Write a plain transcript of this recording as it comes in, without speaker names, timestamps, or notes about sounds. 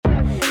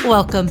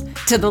Welcome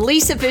to the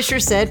Lisa Fisher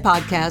Said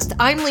podcast.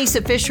 I'm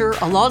Lisa Fisher,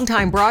 a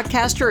longtime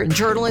broadcaster and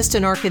journalist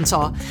in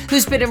Arkansas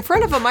who's been in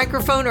front of a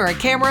microphone or a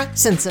camera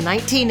since the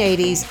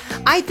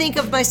 1980s. I think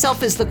of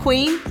myself as the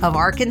queen of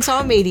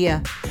Arkansas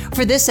media.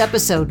 For this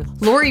episode,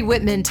 Lori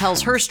Whitman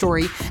tells her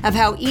story of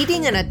how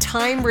eating in a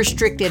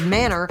time-restricted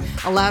manner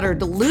allowed her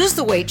to lose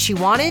the weight she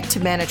wanted to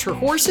manage her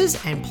horses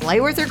and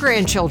play with her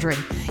grandchildren.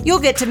 You'll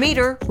get to meet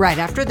her right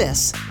after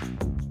this.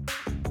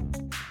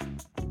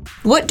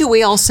 What do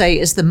we all say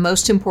is the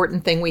most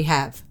important thing we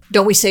have?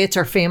 Don't we say it's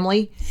our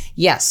family?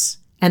 Yes.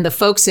 And the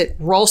folks at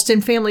Ralston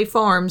Family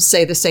Farms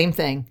say the same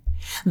thing.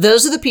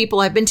 Those are the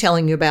people I've been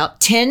telling you about,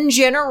 10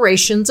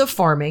 generations of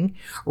farming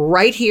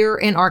right here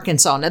in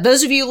Arkansas. Now,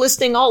 those of you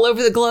listening all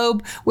over the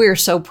globe, we are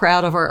so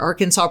proud of our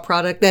Arkansas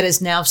product that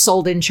is now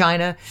sold in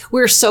China.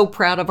 We're so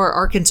proud of our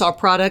Arkansas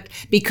product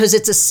because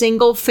it's a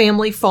single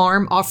family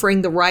farm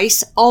offering the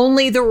rice,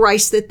 only the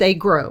rice that they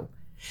grow.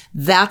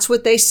 That's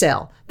what they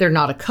sell. They're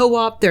not a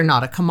co-op. They're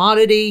not a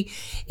commodity.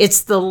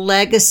 It's the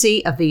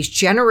legacy of these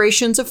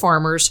generations of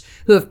farmers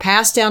who have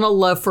passed down a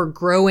love for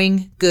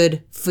growing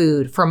good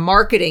food, from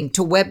marketing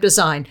to web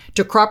design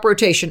to crop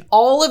rotation.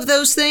 All of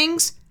those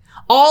things,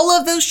 all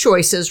of those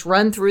choices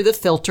run through the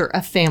filter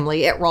of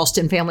family at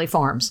Ralston Family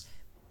Farms.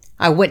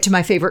 I went to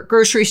my favorite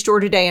grocery store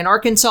today in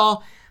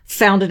Arkansas,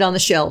 found it on the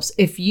shelves.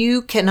 If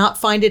you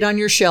cannot find it on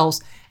your shelves,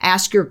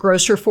 ask your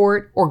grocer for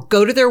it or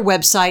go to their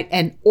website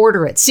and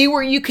order it. See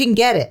where you can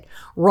get it.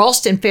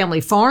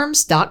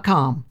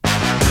 RalstonFamilyFarms.com.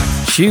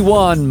 She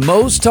won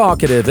Most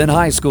Talkative in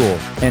high school,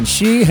 and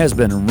she has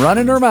been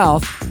running her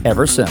mouth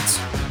ever since.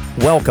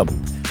 Welcome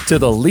to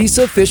the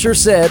Lisa Fisher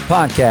Said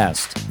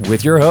podcast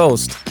with your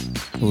host,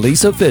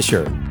 Lisa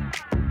Fisher.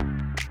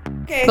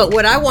 Okay. But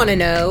what I want to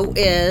know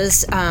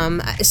is,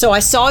 so I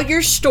saw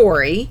your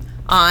story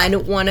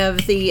on one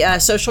of the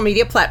social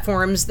media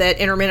platforms that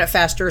intermittent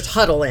fasters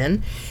huddle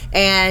in.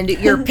 And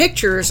your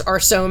pictures are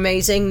so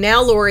amazing.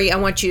 Now, Lori, I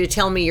want you to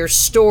tell me your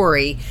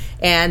story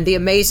and the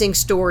amazing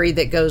story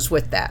that goes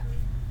with that.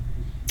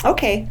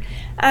 Okay.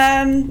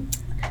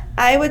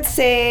 I would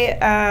say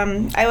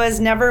I was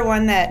never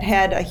one that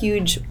had a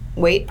huge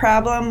weight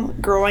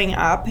problem growing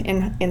up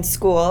in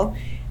school,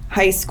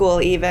 high school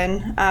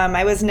even.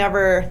 I was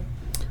never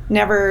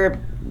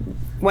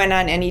went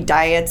on any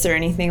diets or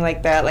anything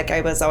like that. Like,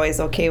 I was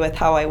always okay with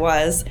how I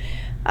was.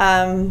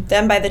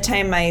 Then by the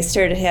time I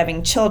started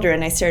having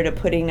children, I started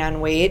putting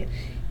on weight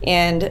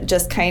and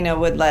just kind of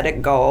would let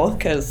it go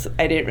because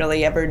I didn't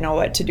really ever know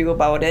what to do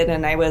about it.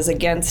 And I was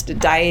against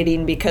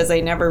dieting because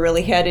I never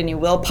really had any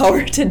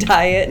willpower to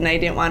diet, and I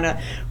didn't want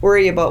to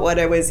worry about what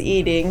I was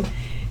eating.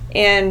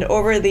 And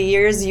over the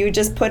years, you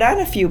just put on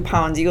a few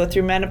pounds. You go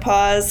through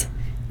menopause,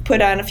 put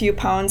on a few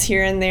pounds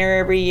here and there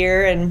every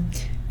year, and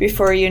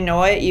before you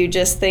know it, you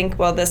just think,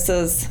 well, this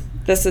is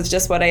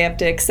just what I have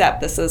to accept.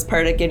 This is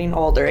part of getting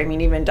older. I mean,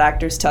 even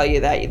doctors tell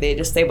you that. They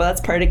just say, well, that's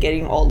part of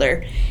getting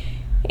older.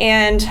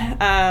 And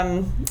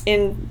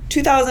in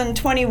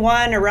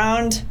 2021,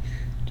 around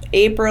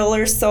April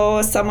or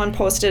so, someone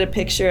posted a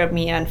picture of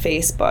me on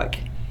Facebook.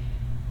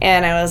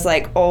 And I was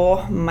like,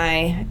 oh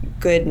my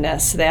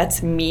goodness,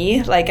 that's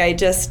me. Like, I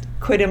just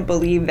couldn't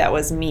believe that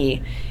was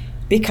me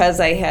because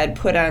I had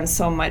put on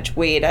so much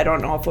weight. I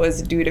don't know if it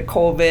was due to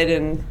COVID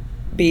and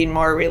being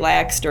more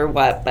relaxed or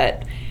what,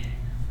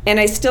 and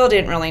I still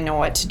didn't really know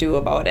what to do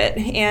about it.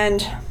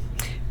 And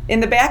in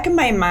the back of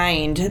my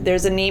mind,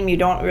 there's a name you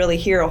don't really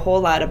hear a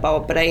whole lot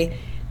about, but I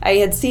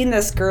had seen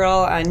this girl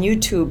on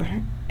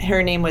YouTube.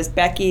 Her name was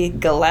Becky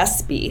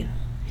Gillespie.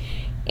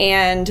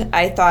 And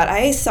I thought,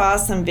 I saw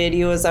some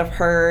videos of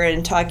her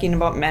and talking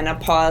about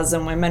menopause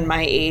and women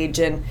my age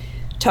and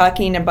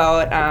talking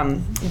about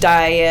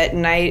diet.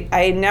 And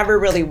I never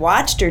really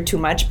watched her too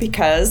much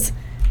because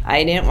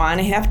I didn't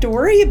want to have to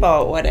worry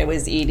about what I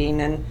was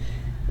eating and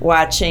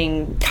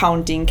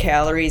counting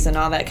calories and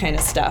all that kind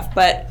of stuff.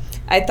 But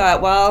I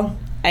thought, well,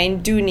 I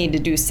do need to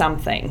do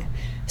something.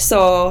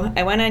 So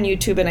I went on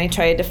YouTube and I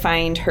tried to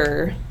find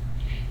her.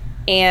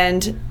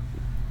 And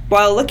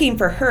while looking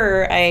for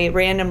her, I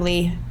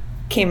randomly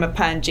came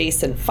upon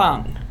Jason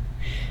Fung,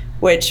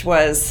 which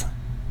was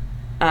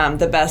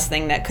the best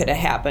thing that could have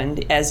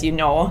happened, as you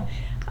know.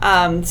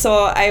 So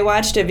I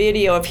watched a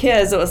video of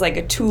his. It was like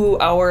a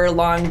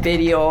 2-hour-long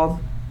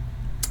video,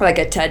 like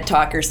a TED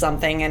Talk or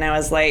something. And I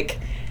was like,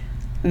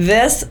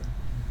 this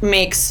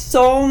makes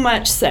so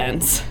much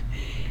sense.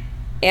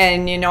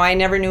 And, I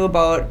never knew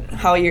about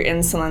how your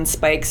insulin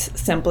spikes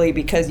simply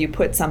because you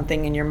put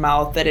something in your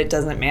mouth, that it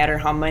doesn't matter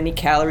how many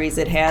calories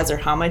it has or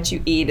how much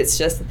you eat. It's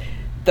just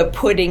the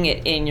putting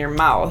it in your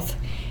mouth.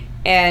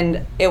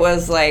 And it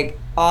was like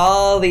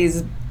all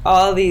these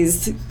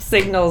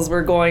signals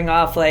were going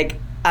off, like,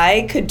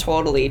 I could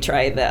totally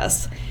try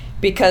this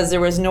because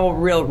there was no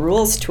real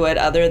rules to it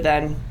other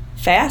than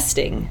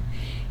fasting.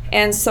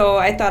 And so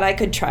I thought I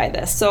could try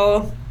this.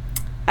 So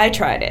I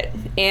tried it.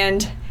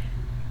 And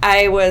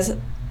I was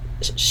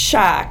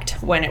shocked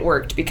when it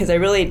worked because I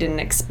really didn't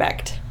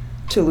expect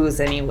to lose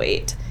any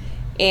weight.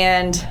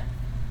 And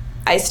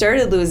I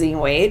started losing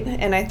weight,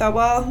 and I thought,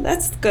 well,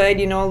 that's good,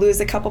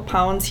 lose a couple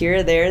pounds here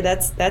or there.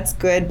 That's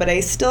good, but I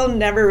still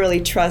never really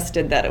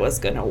trusted that it was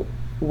going to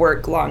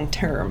work long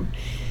term.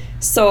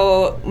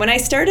 So when I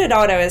started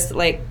out, I was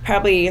like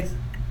probably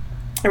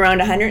around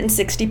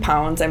 160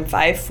 pounds. I'm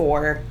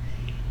 5'4",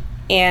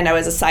 and I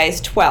was a size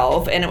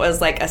 12, and it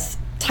was like a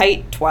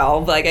tight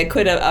 12. Like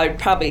I would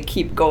probably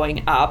keep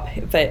going up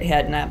if it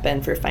had not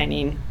been for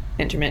finding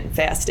intermittent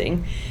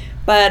fasting.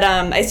 But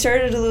I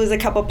started to lose a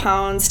couple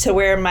pounds to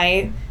where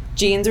my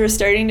jeans were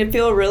starting to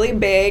feel really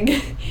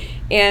big.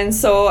 And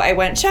so I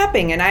went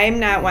shopping, and I'm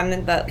not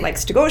one that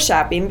likes to go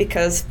shopping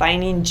because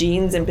finding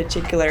jeans in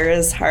particular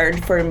is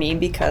hard for me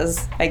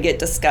because I get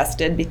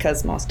disgusted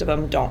because most of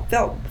them don't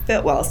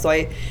fit well. So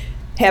I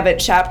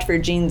haven't shopped for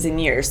jeans in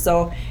years.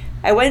 So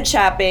I went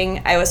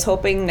shopping. I was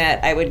hoping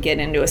that I would get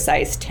into a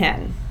size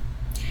 10.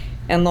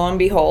 And lo and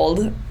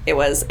behold, it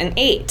was an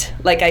 8.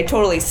 Like I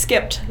totally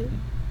skipped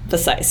the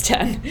size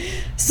 10.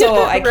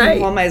 So I came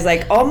home, I was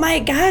like, oh my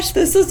gosh,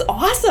 this is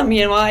awesome.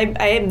 I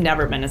have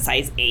never been a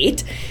size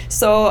 8.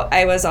 So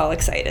I was all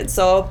excited.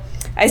 So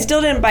I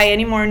still didn't buy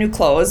any more new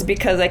clothes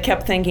because I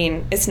kept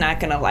thinking, it's not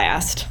going to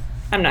last.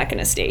 I'm not going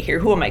to stay here.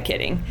 Who am I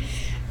kidding?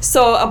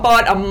 So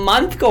about a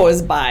month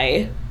goes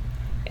by,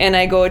 and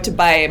I go to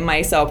buy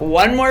myself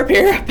one more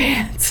pair of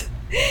pants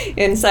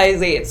in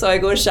size 8. So I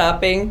go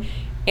shopping,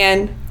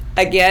 and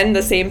again,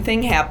 the same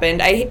thing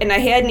happened. I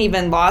hadn't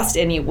even lost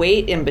any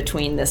weight in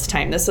between this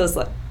time. This was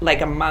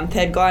like a month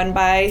had gone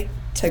by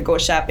to go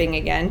shopping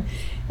again.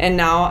 And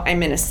now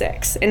I'm in a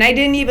 6. And I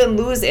didn't even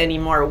lose any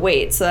more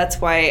weight. So that's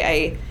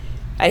why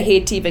I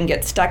hate to even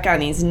get stuck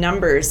on these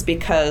numbers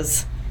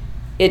because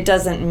it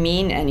doesn't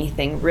mean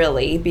anything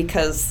really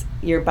because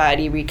your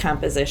body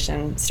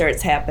recomposition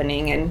starts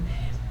happening. And,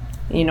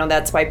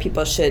 that's why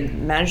people should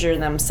measure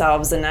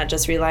themselves and not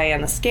just rely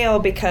on the scale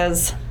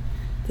because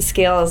the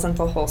scale isn't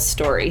the whole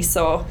story.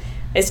 So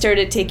I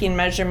started taking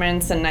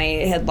measurements, and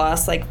I had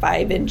lost like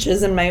 5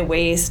 inches in my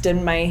waist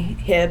and my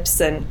hips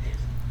and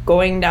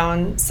going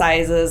down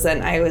sizes,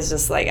 and I was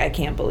just like, I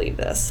can't believe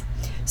this.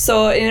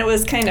 So, and it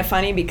was kind of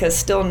funny because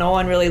still no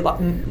one really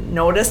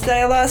noticed that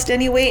I lost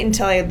any weight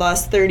until I had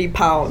lost 30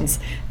 pounds.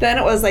 Then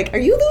it was like, are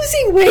you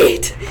losing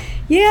weight?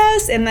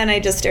 Yes. And then I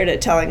just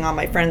started telling all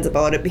my friends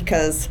about it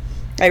because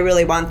I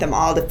really want them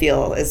all to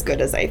feel as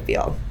good as I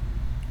feel.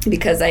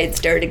 Because I had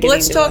started getting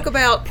Let's talk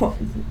about...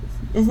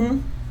 Mm-hmm.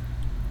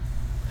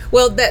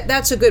 Well,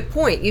 that's a good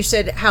point. You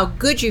said how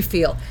good you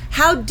feel.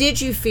 How did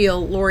you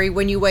feel, Lori,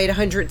 when you weighed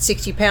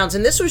 160 pounds?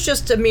 And this was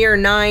just a mere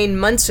 9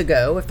 months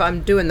ago, if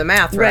I'm doing the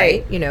math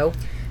right.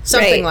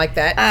 Something like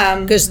that.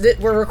 Because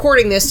we're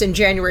recording this in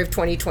January of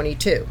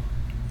 2022.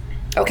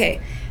 Okay.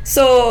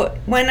 So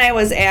when I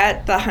was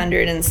at the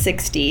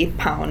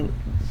 160-pound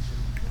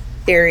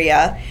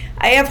area,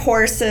 I have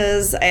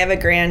horses, I have a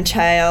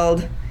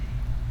grandchild,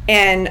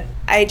 and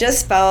I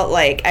just felt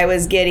like I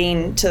was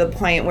getting to the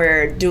point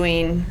where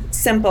doing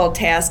simple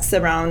tasks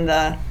around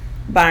the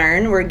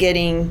barn were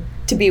getting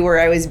to be where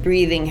I was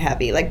breathing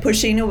heavy, like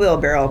pushing a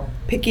wheelbarrow,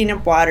 picking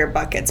up water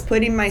buckets,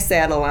 putting my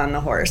saddle on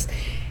the horse.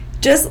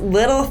 Just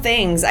little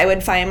things I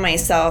would find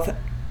myself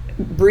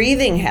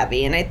breathing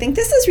heavy. And I think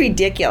this is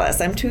ridiculous.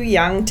 I'm too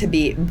young to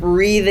be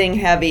breathing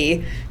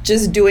heavy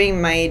just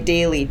doing my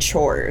daily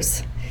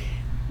chores.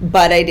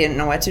 But I didn't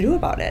know what to do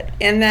about it.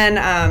 And then,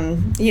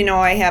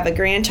 I have a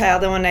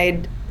grandchild, and when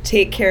I'd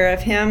take care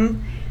of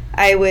him,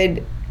 I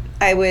would,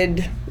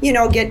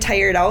 get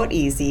tired out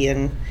easy.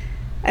 And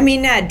I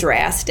mean, not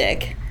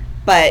drastic,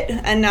 but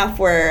enough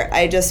where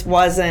I just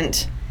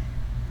wasn't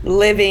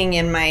living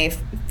in my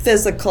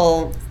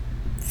physical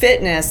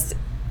fitness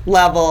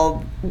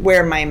level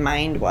where my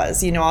mind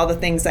was. All the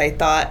things I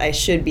thought I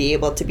should be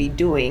able to be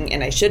doing,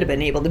 and I should have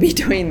been able to be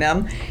doing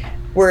them,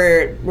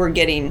 were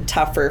getting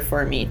tougher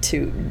for me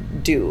to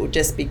do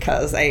just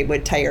because I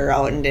would tire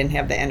out and didn't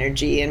have the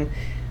energy and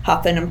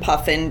huffing and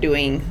puffing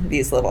doing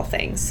these little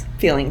things,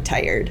 feeling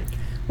tired.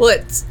 Well,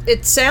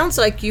 it sounds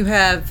like you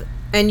have,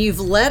 and you've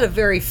led a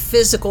very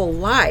physical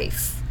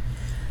life.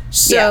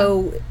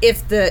 So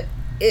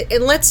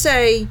and let's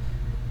say,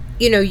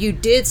 you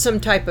did some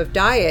type of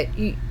diet,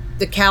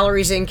 the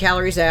calories in,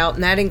 calories out,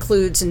 and that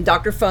includes, and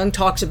Dr. Fung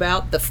talks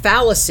about the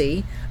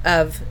fallacy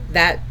of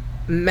that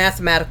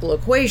mathematical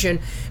equation,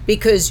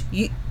 because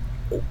you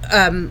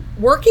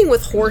working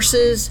with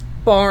horses,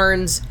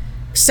 barns,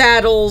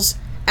 saddles,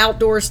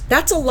 outdoors,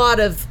 that's a lot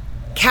of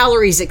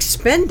calories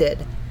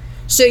expended.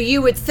 So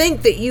you would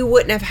think that you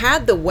wouldn't have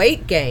had the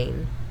weight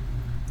gain.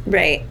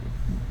 Right.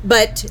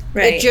 But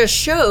it just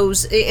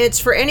shows, it's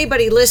for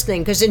anybody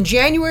listening, because in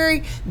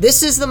January,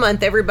 this is the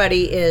month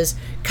everybody is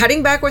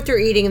cutting back what they're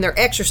eating and they're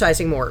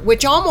exercising more,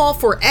 which I'm all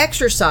for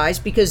exercise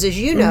because, as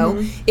you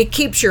know, it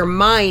keeps your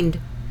mind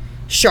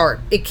sharp.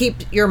 It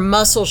keeps your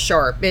muscles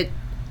sharp. It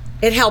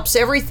helps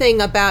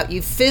everything about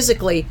you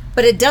physically,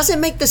 but it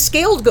doesn't make the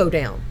scale go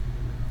down.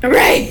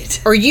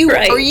 Right. Or you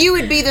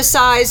would be the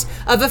size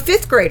of a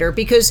 5th grader,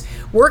 because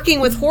working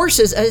with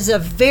horses is a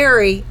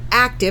very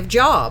active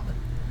job.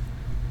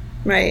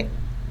 Right.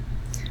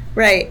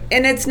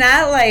 And it's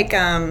not like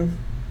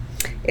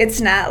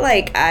it's not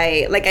like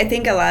I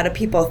think a lot of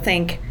people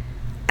think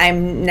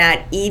I'm not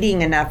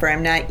eating enough or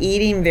I'm not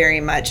eating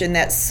very much, and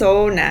that's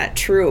so not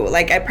true.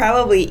 Like, I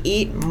probably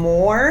eat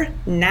more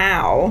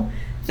now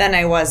than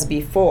I was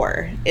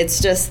before. It's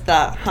just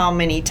the how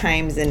many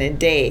times in a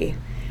day,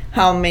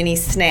 how many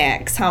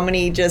snacks, how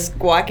many just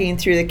walking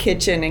through the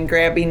kitchen and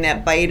grabbing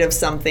that bite of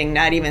something,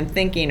 not even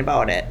thinking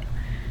about it.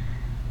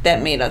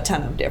 That made a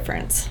ton of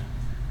difference.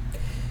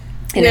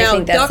 And now, I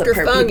think that's Dr. the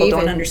part Fung people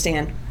don't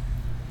understand.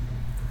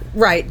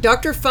 Right.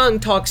 Dr. Fung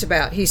talks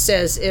about, he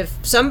says, if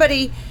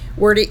somebody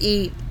were to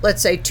eat,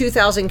 let's say,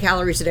 2,000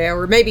 calories a day,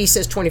 or maybe he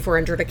says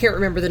 2,400, I can't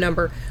remember the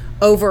number,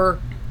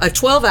 over a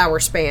 12-hour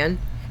span,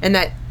 and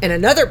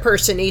another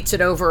person eats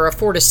it over a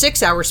 4 to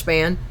 6 hour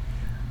span,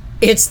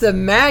 it's the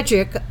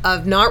magic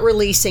of not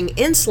releasing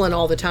insulin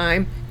all the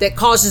time that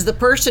causes the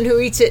person who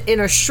eats it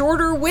in a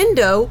shorter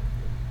window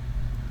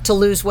to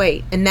lose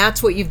weight. And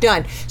that's what you've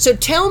done. So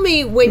tell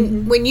me,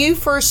 when you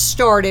first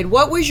started,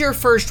 what was your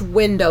first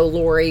window,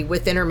 Lori,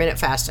 with intermittent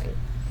fasting?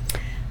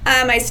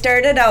 I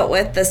started out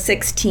with the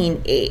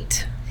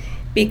 16-8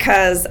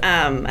 because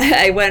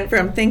I went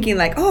from thinking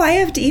like, oh, I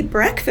have to eat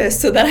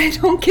breakfast so that I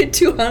don't get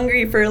too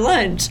hungry for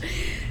lunch,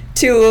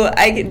 to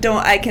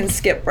I can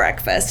skip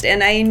breakfast.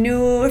 And I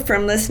knew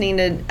from listening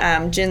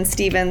to Jen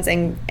Stevens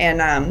and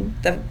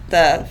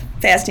the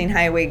Fasting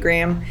Highway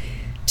Graham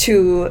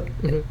to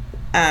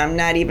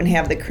not even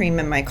have the cream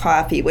in my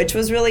coffee, which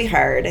was really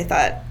hard. I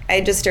thought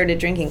I just started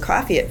drinking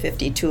coffee at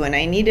 52, and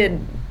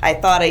I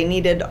thought I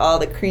needed all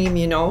the cream,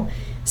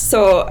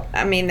 So,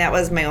 I mean, that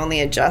was my only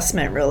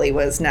adjustment, really,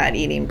 was not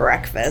eating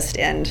breakfast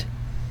and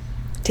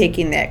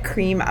taking that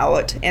cream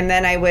out. And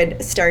then I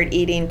would start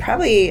eating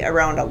probably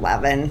around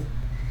 11.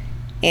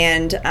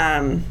 And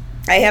I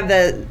have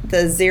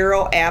the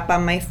Zero app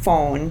on my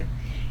phone.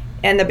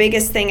 And the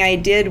biggest thing I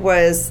did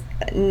was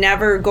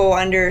never go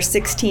under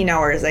 16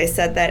 hours. I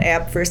set that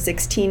app for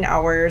 16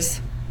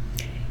 hours.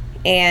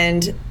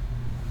 And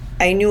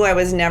I knew I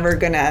was never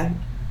going to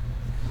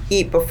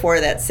eat before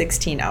that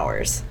 16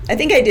 hours. I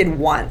think I did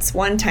once.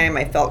 One time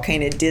I felt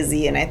kind of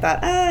dizzy, and I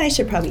thought, I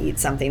should probably eat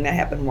something. That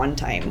happened one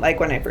time, like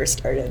when I first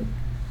started.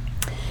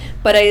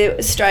 But I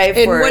strive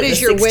for the 16 hours. And what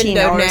is your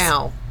window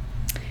now?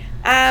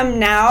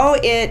 Now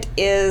it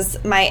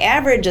is, my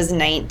average is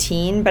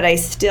 19, but I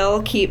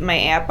still keep my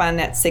app on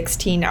that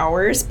 16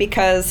 hours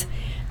because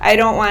I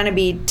don't want to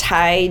be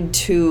tied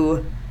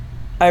to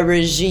a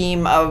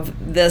regime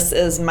of this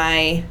is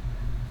my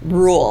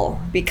rule,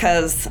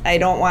 because I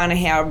don't want to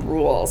have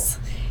rules.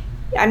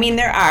 I mean,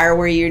 there are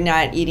where you're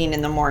not eating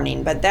in the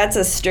morning, but that's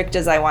as strict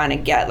as I want to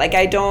get. Like,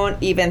 I don't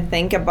even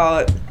think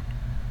about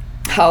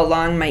how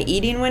long my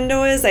eating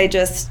window is. I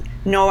just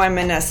know I'm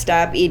going to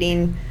stop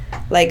eating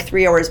like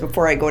 3 hours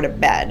before I go to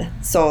bed.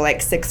 So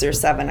like 6 or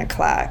 7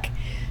 o'clock.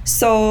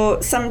 So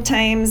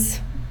sometimes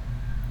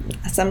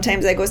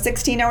I go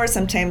 16 hours,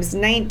 sometimes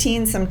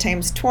 19,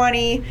 sometimes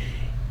 20.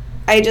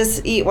 I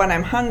just eat when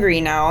I'm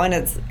hungry now, and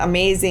it's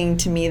amazing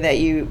to me that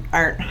you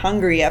aren't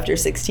hungry after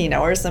 16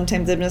 hours.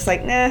 Sometimes I'm just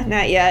like, nah,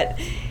 not yet.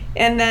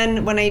 And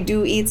then when I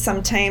do eat,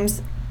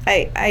 sometimes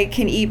I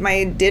can eat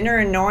my dinner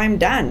and know I'm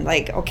done.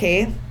 Like,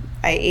 okay,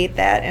 I ate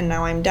that and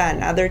now I'm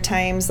done. Other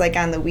times, like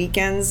on the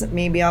weekends,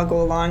 maybe I'll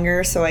go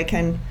longer so I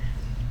can,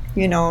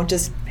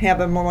 just have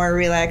a more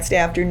relaxed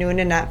afternoon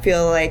and not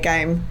feel like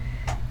I'm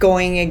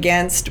going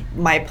against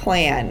my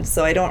plan.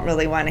 So I don't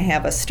really want to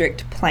have a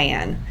strict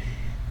plan.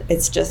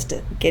 It's just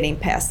getting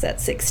past that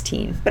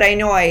 16. But I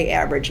know I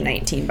average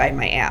 19 by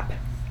my app.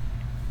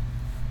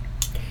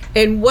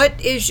 And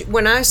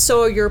when I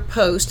saw your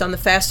post on the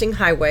Fasting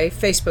Highway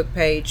Facebook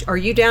page, are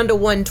you down to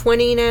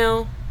 120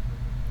 now?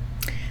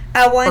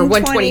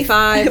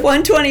 125?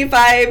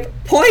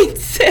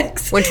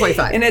 125.6.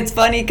 125. And it's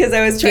funny because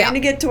I was trying to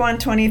get to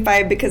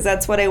 125 because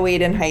that's what I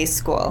weighed in high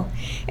school.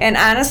 And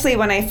honestly,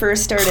 when I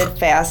first started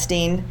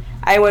fasting,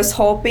 I was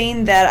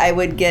hoping that I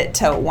would get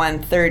to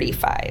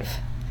 135.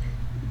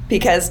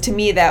 Because to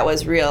me, that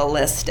was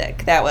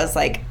realistic. That was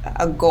like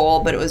a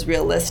goal, but it was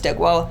realistic.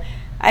 Well,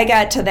 I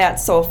got to that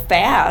so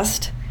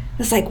fast. I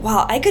was like,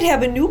 wow, I could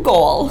have a new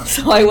goal.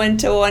 So I went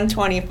to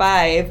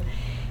 125.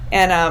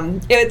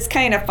 And it's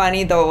kind of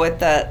funny, though,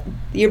 with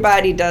your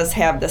body does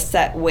have the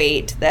set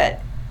weight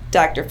that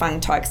Dr. Fung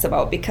talks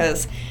about,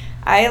 because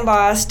I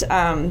lost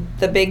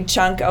the big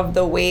chunk of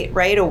the weight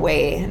right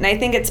away. And I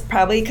think it's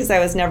probably because I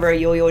was never a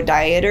yo-yo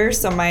dieter,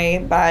 so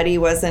my body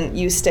wasn't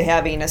used to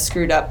having a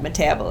screwed up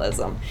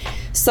metabolism.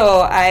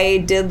 So I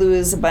did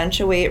lose a bunch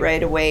of weight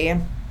right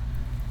away.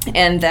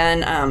 And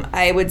then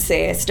I would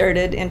say I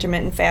started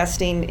intermittent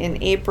fasting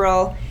in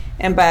April,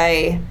 and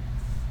by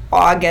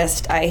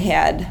August I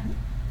had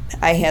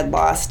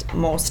lost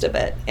most of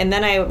it. And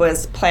then I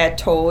was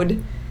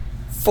plateaued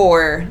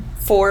for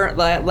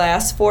the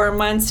last 4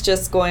 months,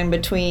 just going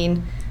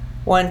between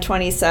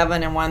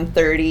 127 and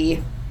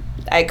 130.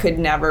 I could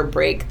never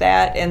break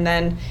that. And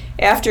then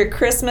after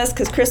Christmas,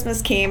 because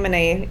Christmas came and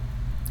I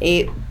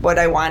ate what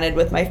I wanted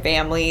with my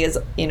family,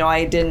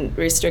 I didn't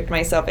restrict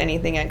myself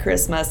anything on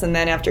Christmas. And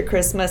then after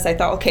Christmas, I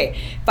thought, okay,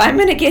 if I'm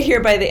going to get here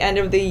by the end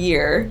of the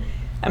year,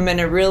 I'm going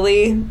to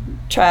really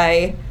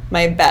try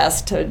my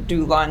best to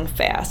do long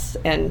fasts,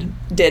 and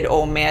did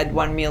OMAD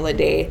 1 meal a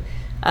day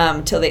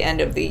till the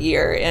end of the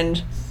year.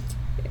 And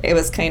it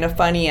was kind of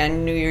funny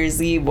on New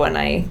Year's Eve when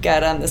I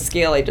got on the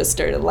scale, I just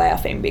started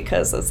laughing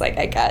because it's like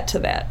I got to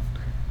that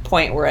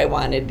point where I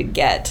wanted to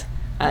get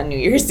on New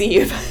Year's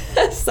Eve.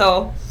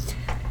 So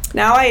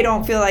now I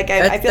don't feel like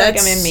I feel like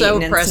I'm in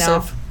maintenance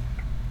now.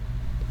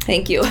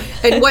 Thank you.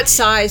 And what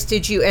size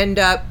did you end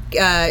up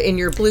in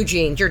your blue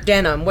jeans, your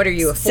denim? What are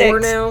you, a 4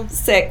 now?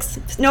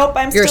 6. Nope,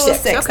 I'm You're still a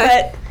 6. 6.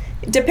 Okay.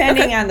 But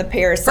depending on the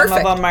pair, some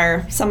Perfect. of them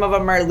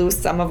are loose,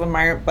 some of them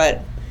aren't.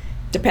 But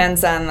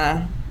depends on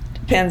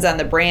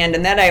the brand.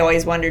 And that I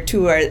always wonder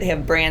too: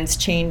 have brands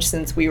changed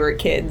since we were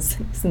kids?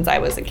 Since I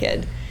was a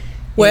kid?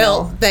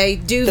 Well, they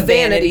do the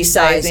vanity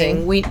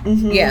sizing.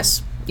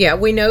 Yes, yeah,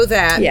 we know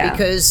that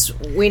because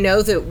we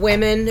know that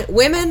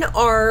women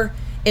are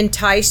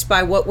enticed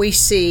by what we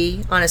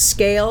see on a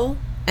scale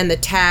and the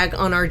tag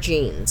on our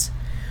jeans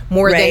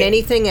more than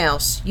anything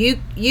else.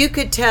 You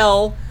could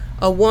tell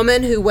a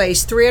woman who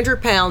weighs 300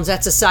 pounds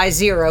that's a size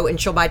 0 and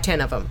she'll buy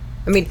 10 of them.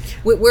 I mean,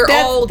 we're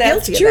all guilty of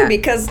that. That's true,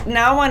 because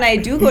now when I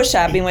do go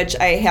shopping, which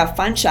I have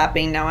fun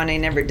shopping now and I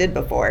never did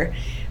before,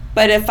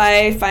 but if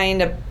I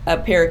find a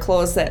pair of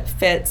clothes that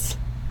fits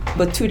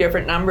with 2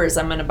 different numbers,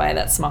 I'm going to buy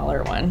that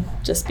smaller one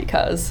just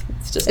because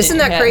it's just. Isn't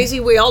that crazy?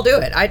 We all do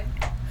it.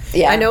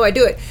 I know I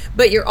do it.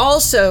 But you're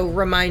also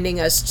reminding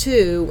us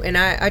too, and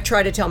I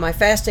try to tell my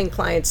fasting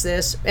clients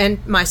this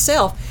and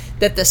myself,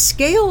 that the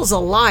scale's a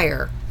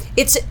liar.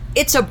 It's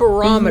a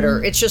barometer.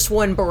 Mm-hmm. It's just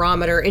one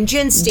barometer. And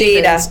Jen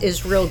Stevens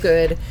is real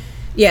good.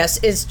 Yes,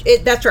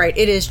 that's right.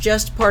 It is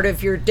just part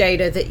of your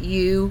data that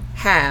you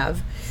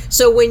have.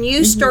 So when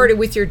you started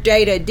with your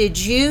data, did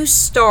you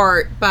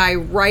start by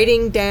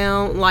writing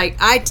down, like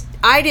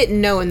I didn't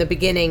know in the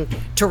beginning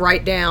to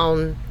write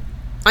down.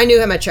 I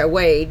knew how much I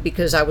weighed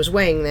because I was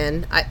weighing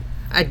then.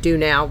 I do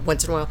now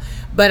once in a while.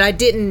 But I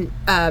didn't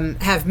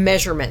have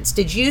measurements.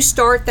 Did you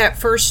start that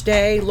first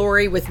day,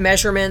 Lori, with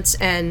measurements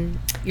and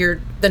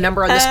the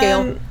number on the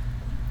scale?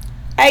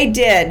 I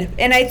did.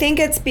 And I think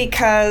it's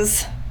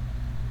because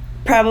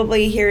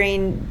probably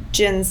hearing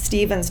Jen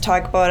Stevens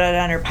talk about it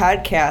on her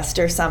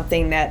podcast or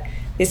something, that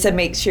they said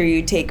make sure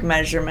you take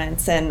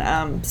measurements.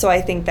 And so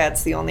I think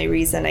that's the only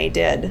reason I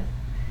did,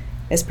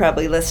 is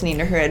probably listening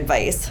to her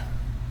advice.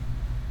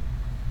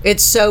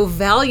 It's so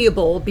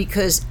valuable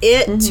because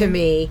it, to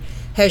me,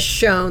 has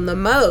shown the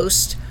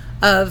most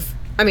of,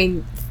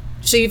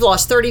 so you've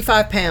lost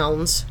 35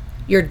 pounds.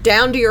 You're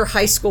down to your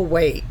high school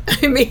weight.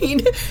 I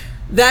mean,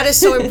 that is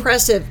so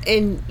impressive.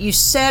 And you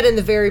said in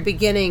the very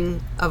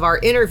beginning of our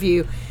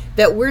interview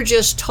that we're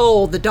just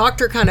told, the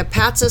doctor kind of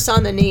pats us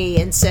on the knee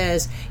and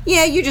says,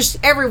 yeah,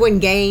 everyone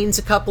gains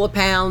a couple of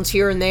pounds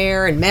here and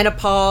there, and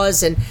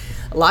menopause, and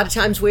a lot of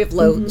times we have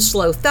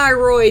slow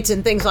thyroids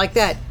and things like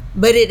that.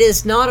 But it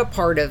is not a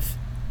part of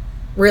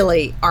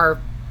really our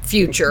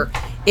future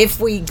if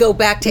we go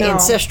back to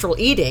ancestral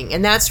eating,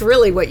 and that's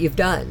really what you've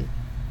done.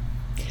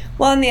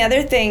 Well, and the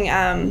other thing,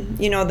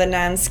 the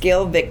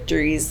non-scale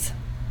victories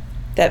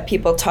that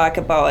people talk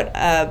about,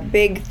 a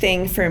big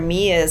thing for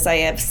me is I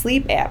have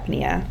sleep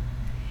apnea.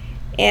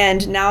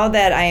 And now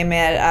that I'm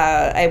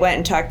I went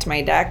and talked to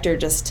my doctor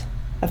just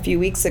a few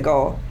weeks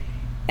ago,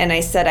 and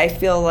I said I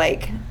feel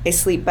like I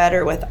sleep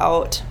better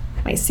without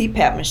my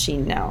CPAP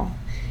machine now.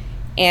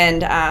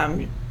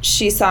 And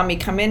she saw me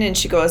come in and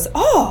she goes,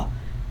 "Oh,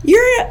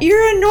 you're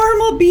a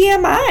normal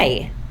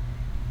BMI,"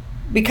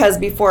 because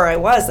before I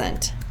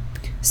wasn't.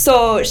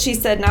 So she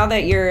said, now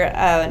that you're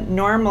a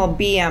normal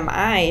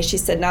BMI, she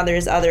said, now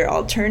there's other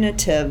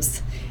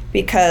alternatives,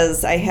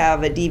 because I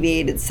have a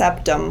deviated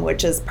septum,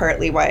 which is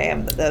partly why I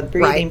have the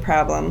breathing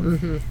problem.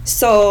 Mm-hmm.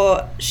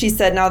 So she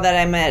said, now that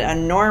I'm at a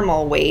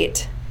normal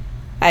weight,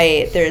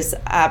 there's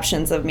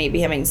options of maybe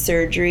having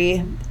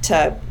surgery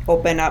to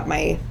open up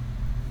my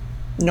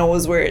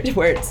nose where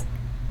it's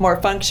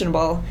more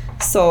functionable.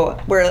 So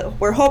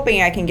we're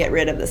hoping I can get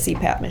rid of the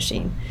CPAP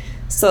machine.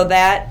 So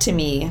that to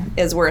me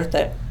is worth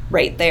it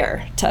right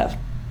there to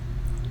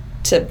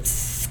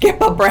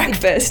skip a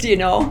breakfast,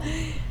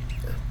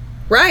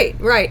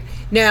 Right.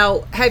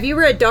 Now, have you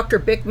read Dr.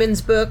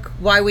 Bickman's book,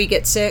 Why We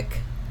Get Sick?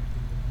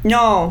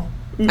 No.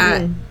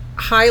 I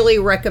highly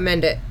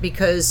recommend it,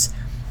 because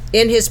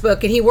in his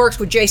book, and he works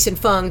with Jason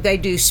Fung, they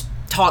do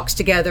talks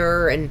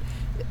together, and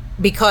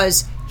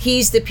because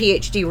he's the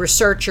PhD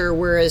researcher,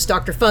 whereas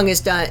Dr. Fung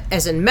has done,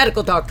 as a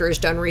medical doctor, has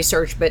done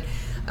research, but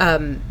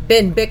Ben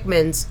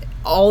Bickman's,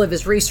 all of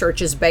his research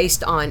is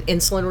based on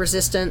insulin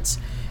resistance,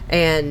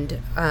 and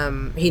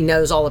he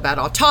knows all about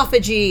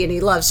autophagy, and he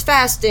loves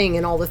fasting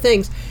and all the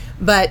things.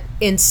 But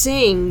in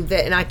seeing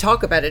that, and I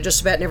talk about it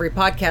just about in every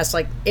podcast,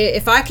 like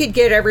if I could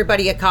get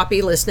everybody a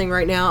copy listening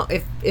right now,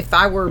 if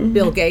I were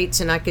Bill Gates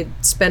and I could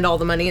spend all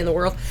the money in the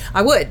world,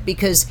 I would,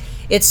 because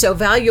it's so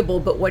valuable.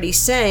 But what he's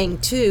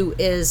saying too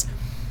is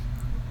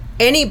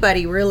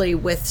anybody really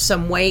with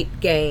some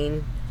weight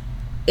gain,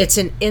 it's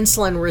an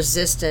insulin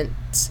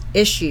resistance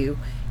issue.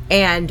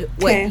 And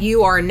what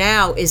you are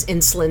now is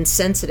insulin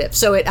sensitive.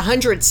 So at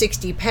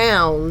 160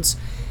 pounds,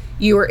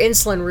 you were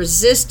insulin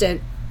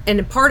resistant,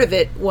 and part of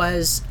it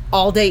was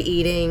all day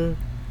eating,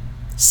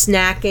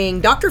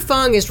 snacking. Dr.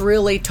 Fung has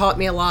really taught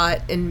me a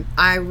lot, and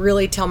I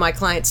really tell my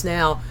clients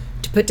now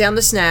to put down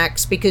the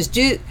snacks, because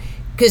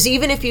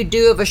even if you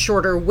do have a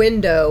shorter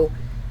window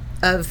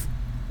of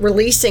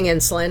releasing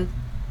insulin,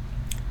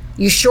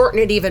 you shorten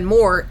it even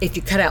more if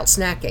you cut out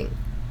snacking.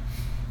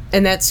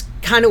 And that's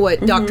kind of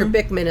what Dr.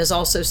 Bickman is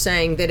also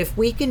saying, that if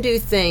we can do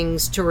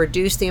things to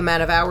reduce the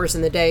amount of hours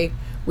in the day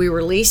we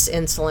release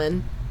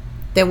insulin,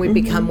 then we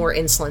become more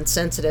insulin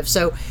sensitive.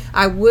 So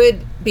I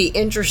would be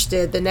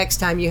interested the next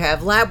time you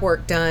have lab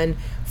work done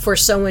for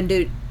someone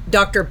to,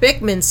 Dr.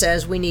 Bickman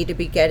says we need to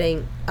be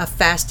getting a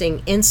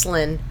fasting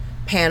insulin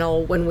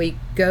panel when we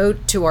go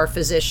to our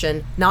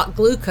physician, not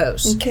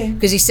glucose. Okay.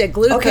 Because he said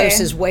glucose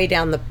is way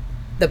down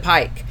the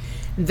pike.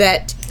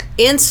 That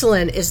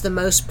insulin is the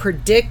most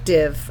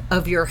predictive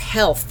of your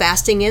health,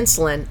 fasting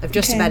insulin, of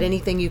just about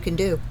anything you can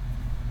do.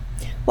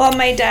 Well,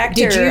 my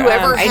doctor, did you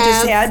ever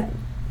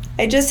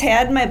I just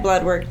had my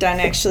blood work done,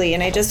 actually,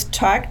 and I just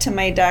talked to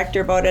my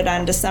doctor about it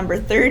on December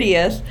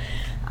 30th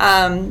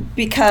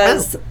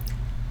because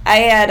I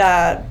had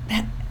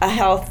a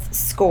health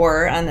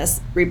score on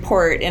this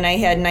report, and I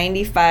had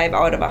 95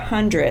 out of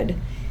 100,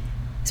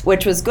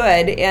 which was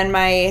good.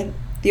 And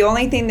the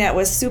only thing that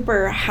was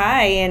super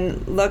high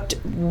and looked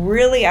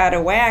really out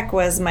of whack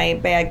was my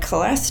bad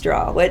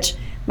cholesterol, which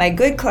my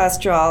good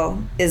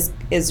cholesterol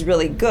is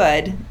really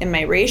good, and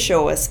my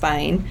ratio was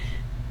fine.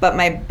 But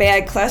my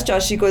bad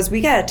cholesterol, she goes, we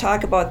got to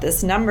talk about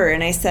this number.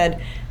 And I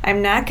said,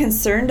 I'm not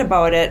concerned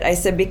about it. I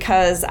said,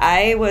 because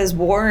I was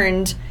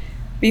warned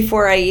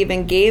before I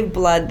even gave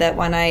blood that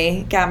when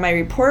I got my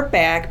report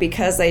back,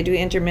 because I do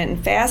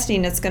intermittent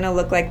fasting, it's going to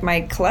look like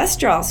my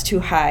cholesterol's too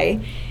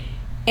high.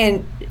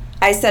 And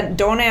I said,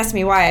 don't ask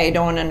me why. I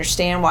don't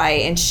understand why.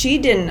 And she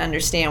didn't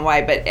understand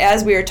why. But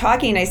as we were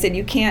talking, I said,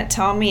 you can't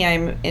tell me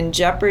I'm in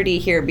jeopardy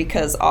here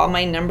because all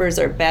my numbers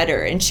are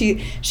better. And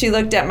she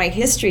looked at my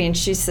history and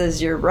she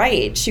says, you're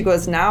right. She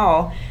goes,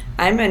 now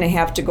I'm going to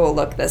have to go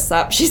look this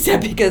up. She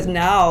said, because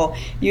now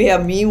you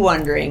have me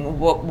wondering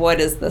what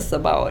is this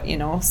about,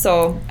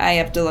 So I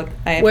have to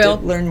to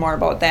learn more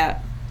about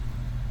that.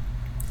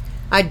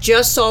 I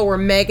just saw where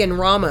Megan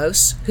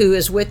Ramos, who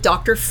is with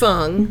Dr.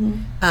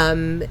 Fung,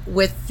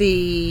 with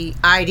the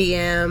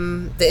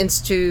IDM, the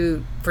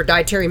Institute for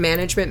Dietary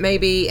Management,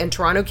 maybe, in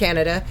Toronto,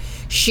 Canada,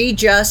 she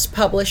just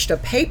published a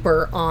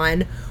paper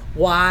on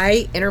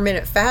why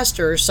intermittent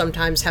fasters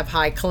sometimes have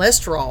high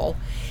cholesterol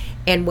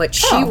and what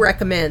she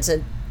recommends.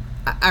 And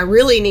I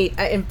really need,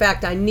 in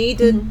fact, I need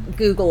to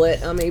Google it.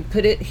 Let me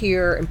put it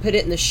here and put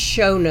it in the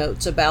show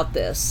notes about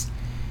this,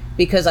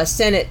 because I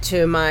sent it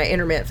to my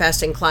intermittent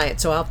fasting client,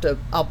 so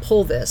I'll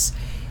pull this.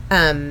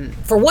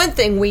 For one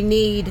thing, we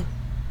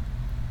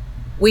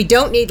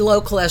don't need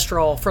low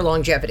cholesterol for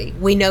longevity.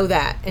 We know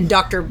that. And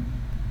Dr.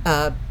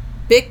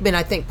 Bickman,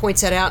 I think,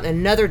 points that out, and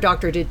another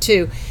doctor did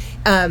too,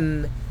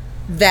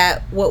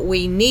 that what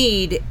we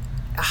need,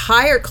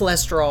 higher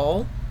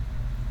cholesterol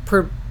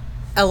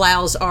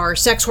allows our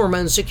sex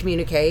hormones to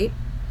communicate,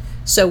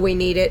 so we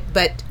need it.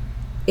 But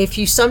if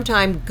you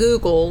sometime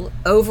Google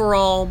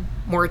overall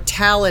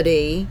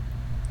mortality,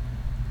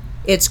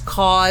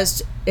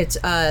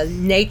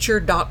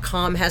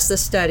 nature.com has the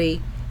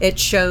study. It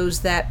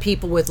shows that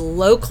people with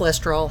low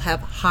cholesterol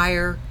have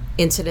higher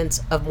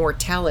incidence of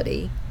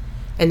mortality,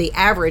 and the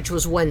average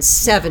was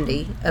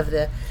 170 of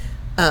the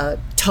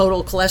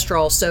total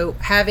cholesterol. So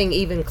having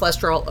even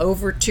cholesterol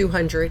over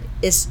 200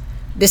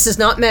 this is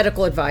not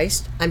medical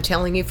advice. I'm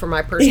telling you from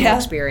my personal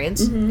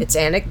experience. It's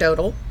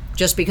anecdotal,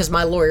 just because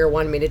my lawyer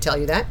wanted me to tell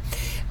you that,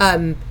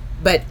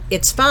 but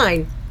it's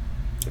fine.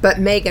 But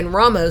Megan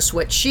Ramos,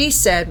 what she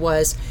said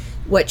was,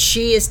 what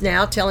she is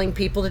now telling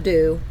people to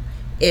do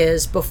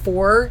is,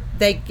 before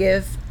they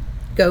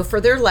go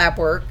for their lab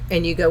work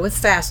and you go with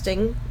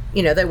fasting,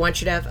 they want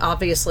you to have,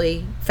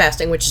 obviously,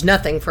 fasting, which is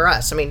nothing for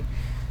us. I mean,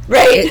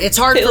 right? It's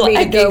hard for me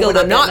to go when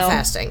I'm not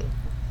fasting.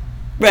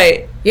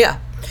 Right. Yeah.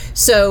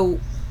 So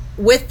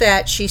with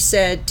that, she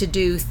said to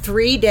do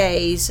 3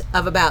 days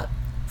of about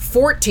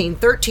 13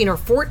 or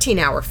 14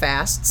 hour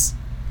fasts,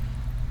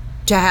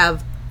 to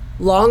have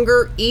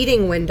longer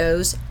eating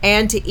windows,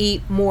 and to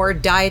eat more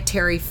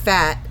dietary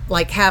fat,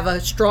 like have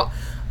a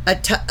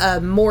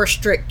more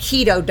strict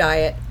keto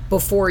diet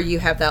before you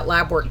have that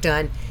lab work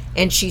done.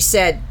 And she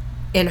said,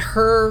 in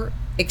her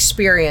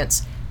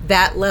experience,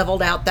 that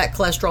leveled out that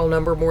cholesterol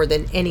number more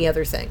than any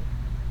other thing.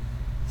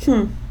 It's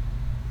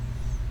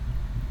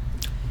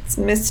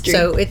a mystery.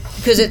 So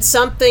because it's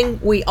something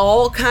we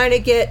all kind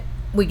of get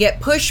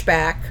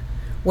pushback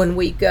when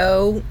we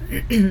go.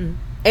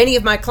 Any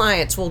of my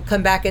clients will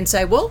come back and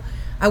say, well,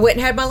 I went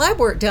and had my lab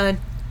work done.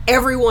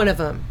 Every one of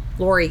them,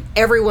 Lori,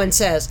 everyone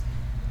says,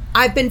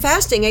 I've been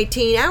fasting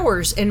 18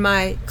 hours and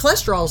my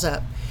cholesterol's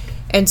up.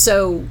 And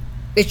so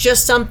it's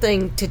just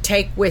something to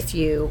take with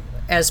you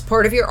as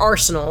part of your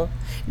arsenal.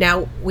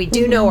 Now, we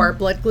do know our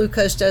blood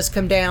glucose does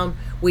come down.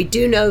 We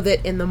do know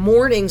that in the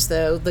mornings,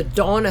 though, the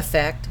dawn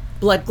effect,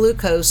 blood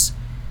glucose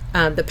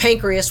the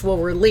pancreas will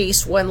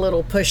release one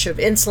little push of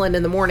insulin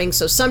in the morning.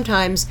 So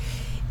sometimes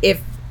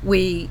if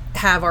we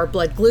have our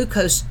blood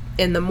glucose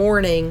in the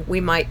morning, we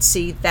might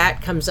see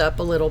that comes up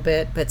a little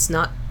bit, but it's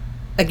not.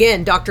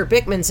 Again, Dr.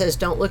 Bickman says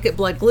don't look at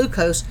blood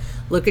glucose,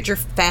 look at your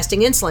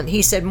fasting insulin.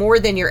 He said more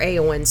than your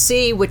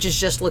A1C, which is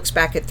just looks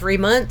back at 3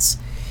 months.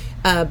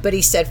 But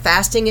he said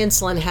fasting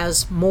insulin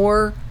has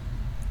more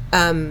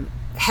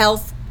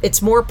health.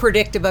 It's more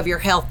predictive of your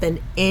health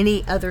than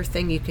any other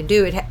thing you can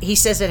do. He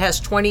says it has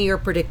 20-year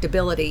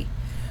predictability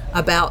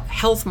about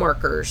health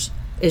markers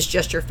is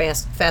just your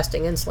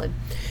fasting insulin.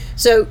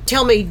 So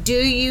tell me, do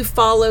you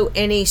follow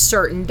any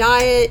certain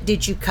diet?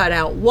 Did you cut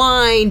out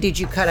wine? Did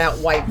you cut out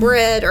white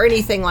bread or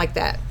anything like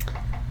that?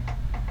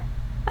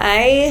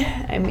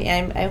 I mean,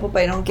 I hope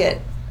I don't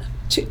get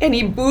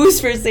any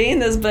booze for saying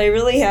this, but I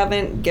really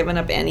haven't given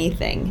up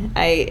anything.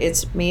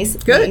 It's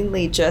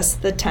mainly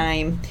just the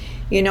time,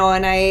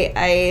 and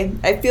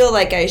I feel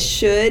like I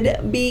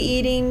should be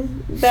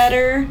eating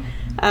better.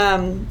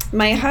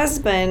 My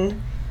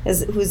husband,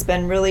 who's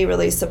been really,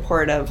 really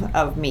supportive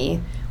of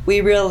me, we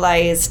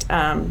realized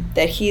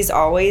that he's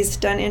always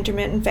done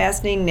intermittent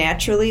fasting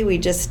naturally. We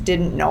just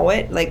didn't know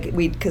it,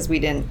 because we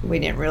didn't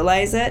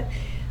realize it.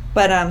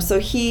 But so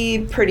he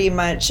pretty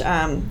much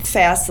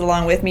fasts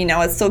along with me.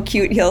 Now it's so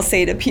cute. He'll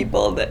say to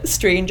people,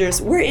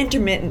 strangers, "We're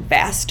intermittent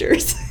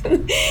fasters,"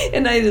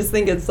 and I just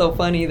think it's so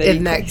funny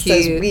that he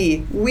says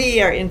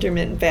we are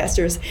intermittent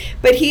fasters.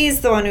 But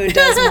he's the one who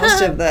does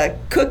most of the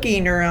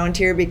cooking around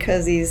here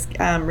because he's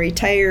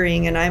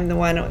retiring, and I'm the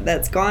one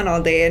that's gone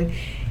all day. And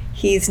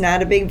he's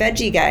not a big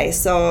veggie guy,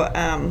 so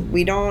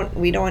we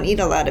don't eat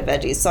a lot of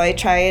veggies. So I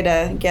try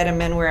to get him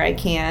in where I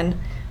can,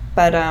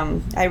 but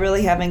I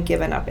really haven't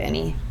given up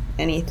anything.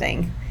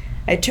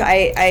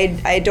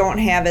 I don't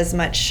have as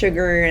much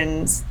sugar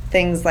and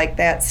things like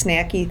that,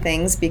 snacky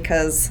things,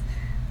 because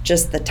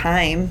just the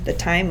time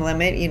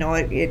limit.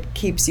 It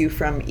keeps you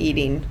from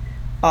eating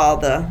all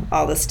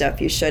the stuff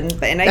you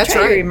shouldn't. And I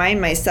try to remind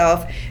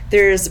myself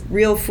there's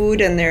real food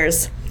and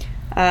there's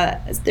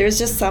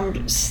just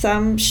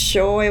some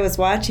show I was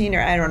watching,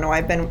 or I don't know,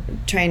 I've been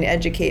trying to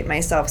educate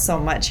myself so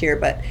much here,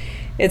 but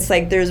it's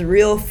like there's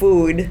real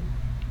food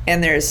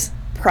and there's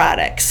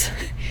products,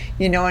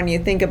 and you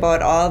think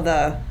about all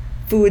the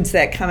foods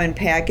that come in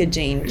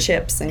packaging,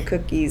 chips and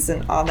cookies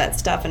and all that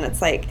stuff, and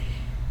it's like,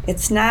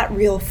 it's not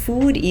real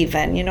food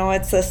even,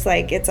 it's just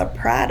like, it's a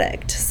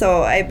product.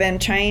 So I've been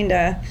trying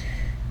to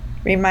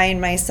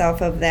remind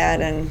myself of that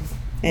and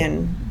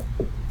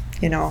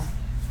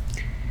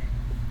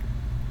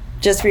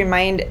just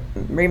remind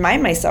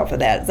myself of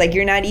that. It's like,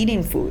 you're not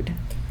eating food.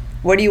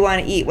 What do you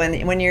want to eat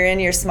when you're in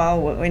your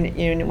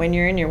when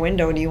you're in your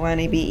window? Do you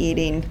want to be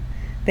eating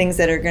things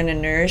that are going to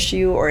nourish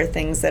you, or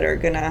things that are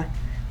going to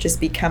just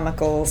be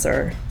chemicals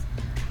or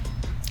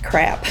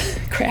crap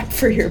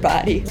for your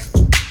body?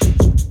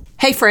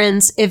 Hey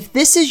friends, if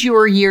this is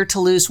your year to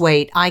lose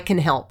weight, I can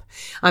help.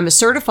 I'm a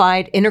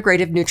certified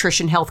integrative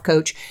nutrition health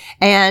coach,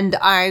 and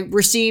I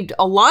received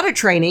a lot of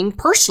training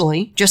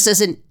personally, just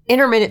as an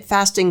intermittent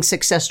fasting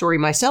success story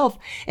myself.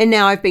 And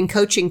now I've been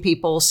coaching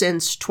people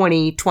since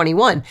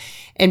 2021,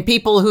 and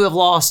people who have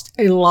lost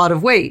a lot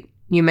of weight.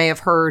 You may have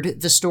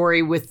heard the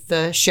story with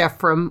the chef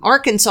from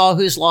Arkansas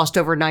who's lost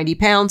over 90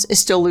 pounds, is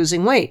still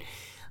losing weight.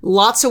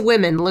 Lots of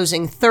women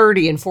losing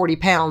 30 and 40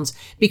 pounds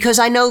because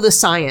I know the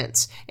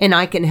science and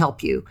I can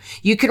help you.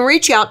 You can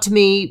reach out to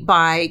me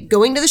by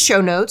going to the show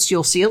notes.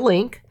 You'll see a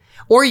link,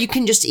 or you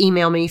can just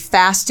email me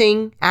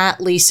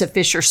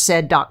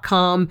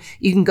fasting@lisafishersaid.com.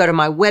 You can go to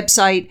my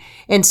website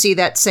and see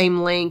that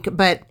same link.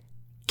 But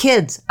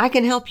kids, I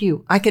can help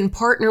you. I can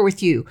partner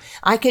with you.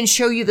 I can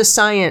show you the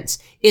science.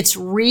 It's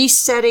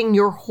resetting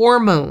your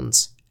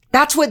hormones.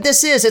 That's what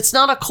this is. It's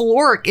not a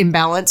caloric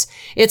imbalance.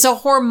 It's a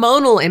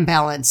hormonal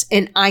imbalance,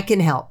 and I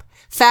can help.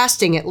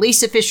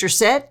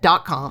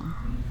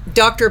 Fasting@lisafishersaid.com.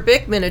 Dr.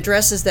 Bickman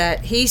addresses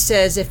that. He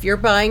says if you're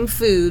buying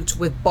foods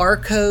with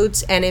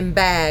barcodes and in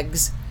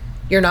bags,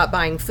 you're not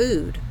buying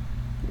food.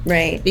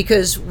 Right.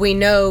 Because we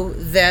know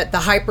that the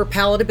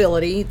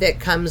hyperpalatability that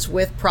comes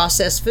with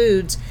processed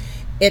foods,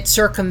 it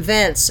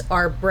circumvents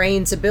our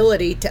brain's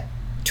ability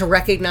to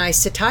recognize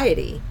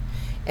satiety.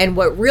 And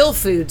what real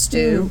foods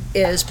do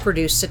is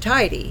produce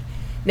satiety.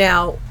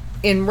 Now,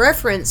 in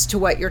reference to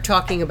what you're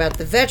talking about,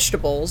 the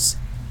vegetables,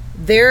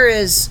 there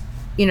is,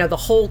 the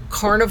whole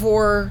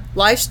carnivore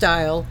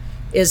lifestyle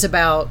is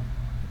about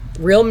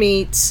real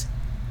meats.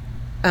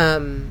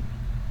 That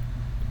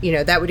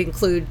would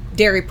include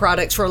dairy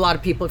products for a lot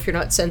of people if you're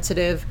not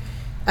sensitive.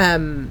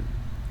 And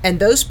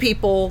those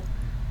people,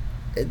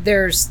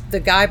 there's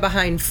the guy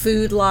behind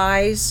Food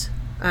Lies.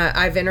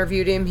 I've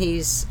interviewed him.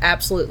 He's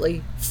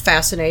absolutely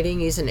fascinating.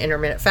 He's an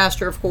intermittent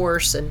faster, of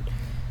course, and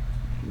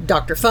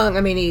Dr. Fung.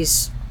 I mean,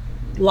 he's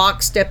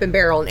lock, step, and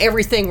barrel in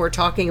everything we're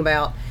talking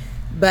about.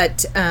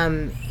 But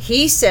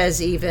he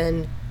says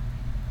even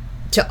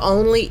to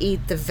only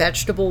eat the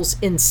vegetables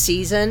in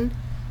season,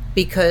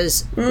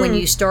 because when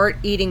you start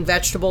eating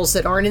vegetables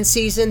that aren't in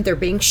season, they're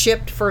being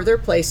shipped further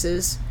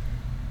places,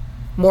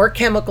 more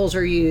chemicals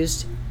are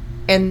used,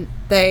 and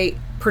they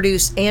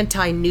produce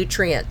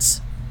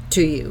anti-nutrients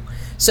to you.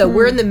 So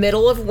we're in the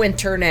middle of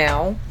winter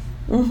now,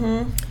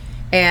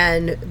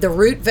 and the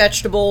root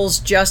vegetables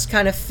just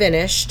kind of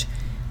finished.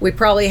 We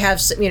probably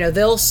have some,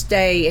 they'll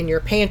stay in your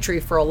pantry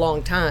for a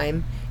long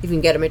time. You can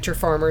get them at your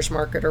farmer's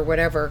market or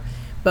whatever.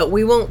 But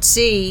we won't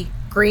see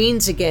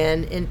greens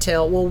again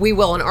until, well, we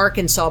will in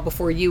Arkansas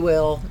before you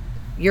will.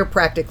 You're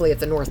practically at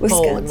the North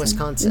Pole in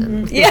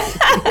Wisconsin. Yeah.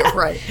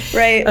 Right.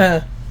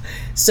 Right.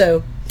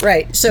 So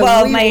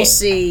well, we will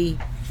see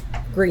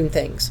green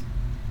things.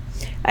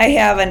 I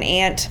have an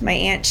aunt, my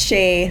Aunt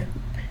Shay,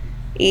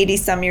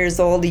 80-some years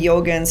old, a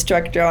yoga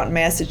instructor out in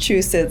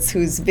Massachusetts,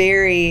 who's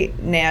very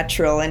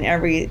natural in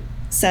every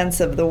sense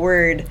of the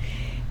word.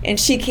 And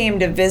she came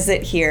to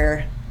visit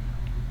here,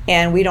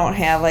 and we don't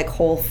have like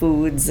Whole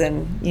Foods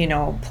and,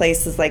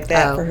 places like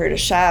that for her to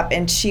shop.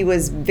 And she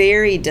was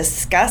very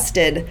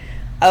disgusted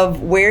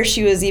of where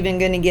she was even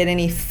going to get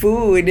any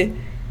food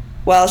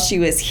while she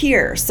was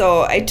here.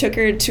 So I took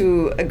her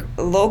to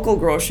a local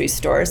grocery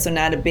store, so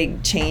not a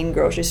big chain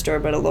grocery store,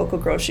 but a local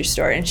grocery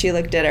store, and she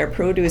looked at our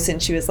produce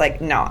and she was like,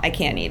 no, I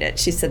can't eat it.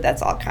 She said,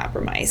 that's all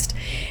compromised.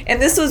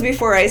 And this was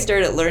before I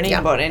started learning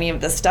about any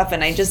of this stuff,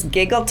 and I just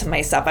giggled to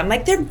myself. I'm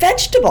like, they're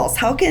vegetables.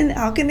 How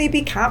can they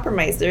be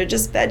compromised? They're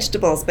just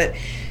vegetables. But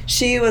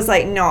she was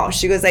like, no.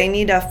 She goes, I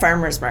need a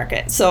farmer's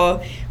market.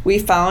 So we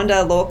found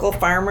a local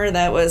farmer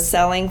that was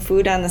selling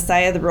food on the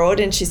side of the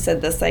road, and she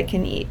said, this I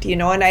can eat,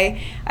 and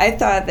I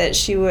thought that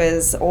she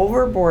was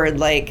overboard,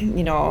 like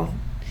I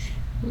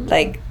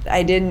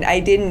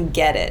didn't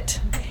get it.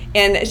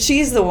 And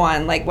she's the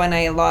one, like when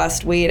I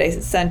lost weight, I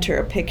sent her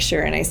a picture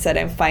and I said,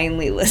 I'm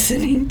finally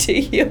listening to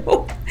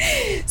you.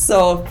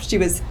 So she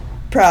was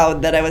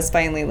proud that I was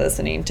finally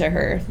listening to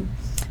her.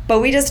 But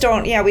we just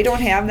don't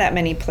have that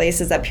many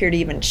places up here to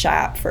even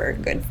shop for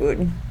good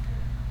food.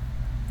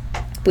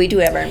 We do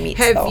have our meats,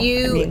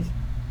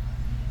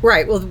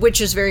 Right, well, which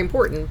is very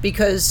important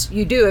because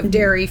you do have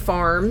dairy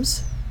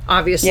farms,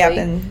 obviously. Yep,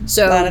 and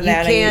so a lot of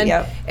that can,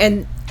 I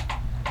eat,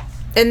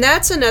 and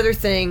that's another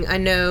thing I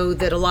know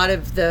that a lot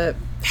of the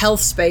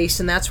health space,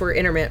 and that's where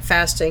intermittent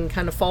fasting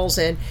kind of falls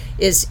in,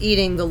 is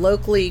eating the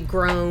locally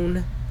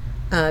grown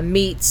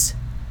meats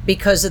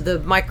because of the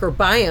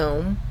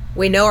microbiome.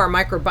 We know our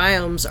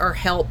microbiomes are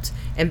helped,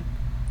 and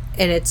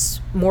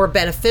it's more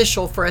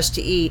beneficial for us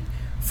to eat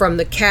from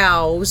the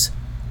cows.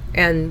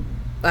 And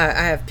I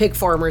have pig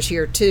farmers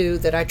here too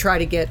that I try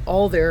to get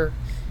all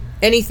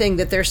anything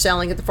that they're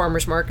selling at the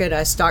farmer's market.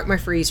 I stock my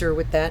freezer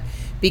with that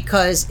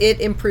because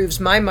it improves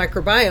my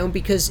microbiome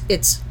because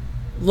it's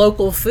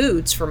local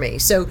foods for me.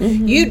 So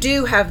you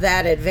do have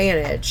that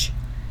advantage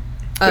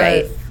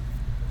of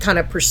kind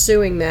of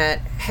pursuing that.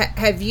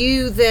 Have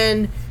you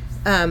then,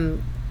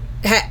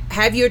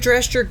 have you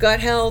addressed your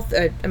gut health?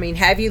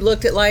 Have you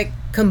looked at like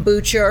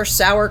kombucha or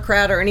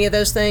sauerkraut or any of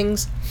those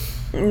things?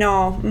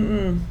 No.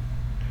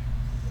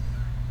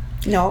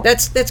 No.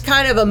 That's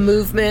kind of a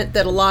movement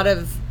that a lot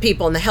of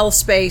people in the health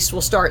space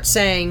will start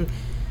saying.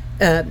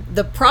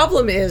 The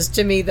problem is,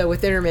 to me, though,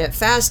 with intermittent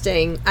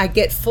fasting, I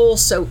get full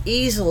so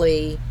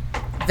easily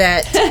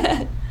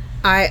that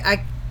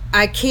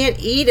I can't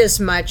eat as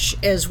much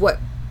as what,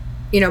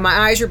 my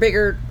eyes are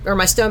bigger, or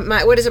my stomach,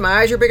 my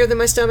eyes are bigger than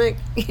my stomach,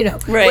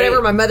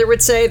 whatever my mother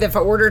would say, that if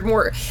I ordered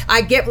more,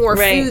 I get more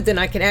food than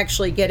I can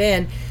actually get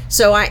in.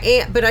 So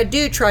but I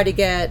do try to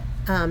get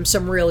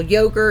some real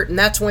yogurt, and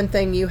that's one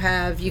thing you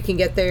can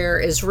get there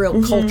is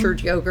real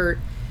cultured yogurt.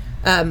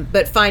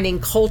 But finding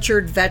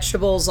cultured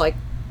vegetables like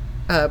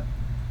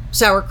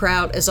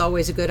sauerkraut is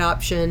always a good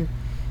option.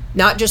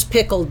 Not just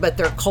pickled, but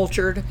they're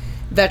cultured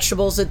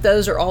vegetables. That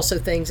those are also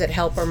things that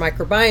help our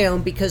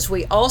microbiome, because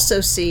we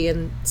also see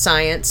in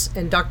science,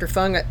 and Dr.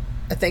 Fung,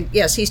 I think,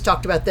 yes, he's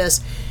talked about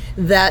this,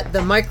 that the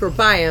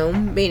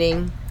microbiome,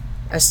 meaning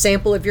a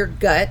sample of your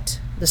gut,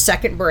 the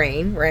second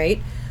brain,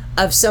 right,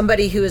 of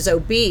somebody who is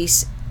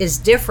obese is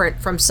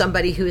different from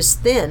somebody who is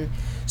thin.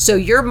 So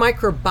your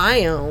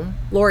microbiome,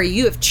 Lori,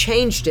 you have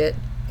changed it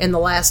in the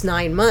last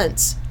 9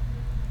 months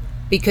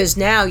because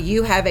now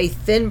you have a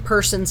thin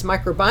person's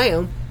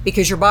microbiome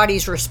because your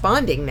body's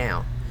responding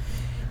now.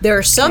 There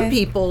are some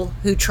people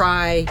who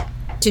try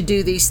to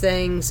do these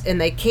things and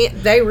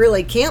they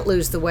really can't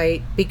lose the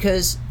weight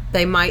because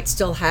they might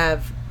still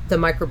have the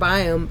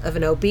microbiome of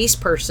an obese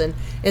person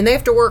and they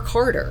have to work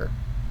harder.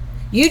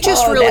 You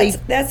just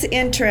that's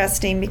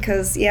interesting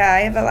because I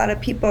have a lot of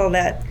people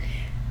that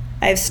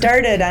I've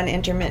started on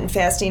intermittent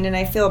fasting, and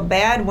I feel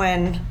bad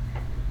when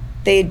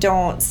they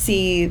don't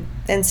see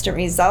instant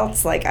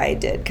results like I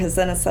did, because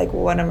then it's like,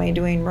 well, what am I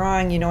doing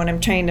wrong? And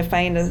I'm trying to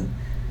find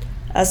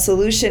a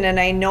solution, and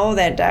I know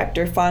that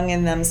Dr. Fung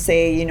and them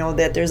say,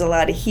 that there's a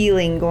lot of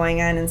healing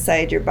going on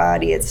inside your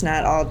body. It's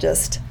not all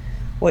just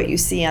what you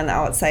see on the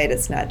outside.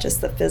 It's not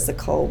just the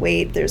physical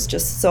weight. There's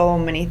just so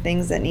many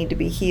things that need to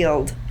be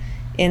healed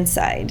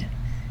inside.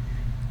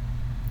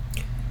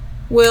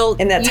 Well,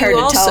 and that's hard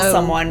to tell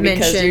someone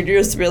because you're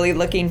just really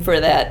looking for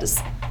that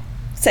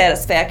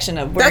satisfaction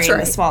of wearing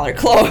the smaller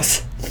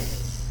clothes.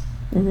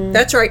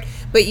 That's right.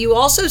 But you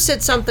also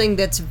said something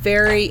that's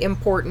very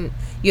important.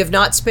 You have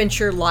not spent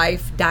your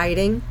life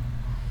dieting.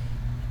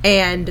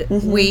 And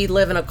we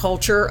live in a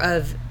culture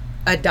of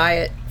a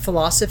diet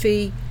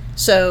philosophy.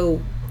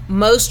 So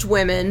most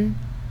women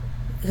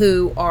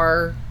who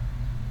are,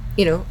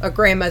 a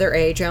grandmother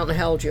age, I don't know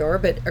how old you are,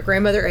 but a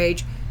grandmother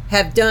age,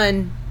 have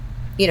done,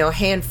 a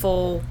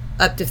handful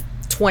up to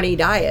 20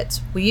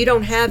 diets. Well, you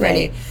don't have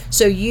any.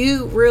 So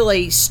you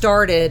really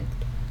started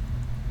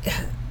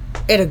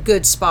at a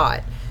good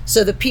spot.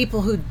 So the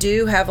people who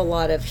do have a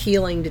lot of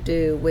healing to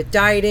do with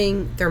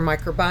dieting, their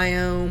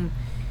microbiome,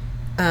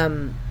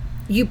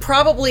 you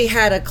probably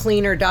had a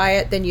cleaner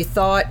diet than you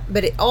thought,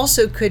 but it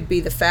also could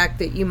be the fact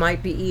that you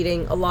might be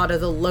eating a lot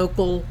of the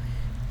local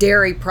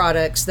dairy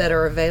products that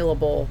are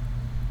available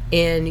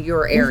in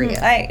your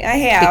area. I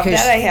have.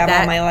 Because I have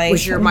all my life.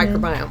 Was your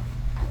microbiome.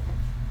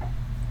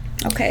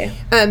 Okay.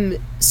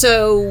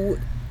 So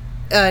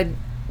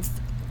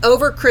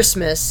over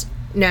Christmas,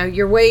 now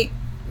your weight,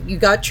 you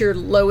got your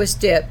lowest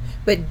dip,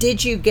 but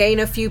did you gain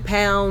a few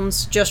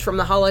pounds just from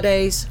the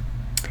holidays?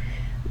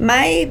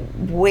 My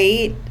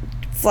weight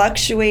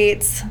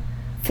fluctuates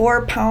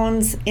 4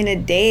 pounds in a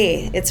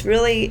day. It's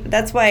really,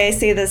 that's why I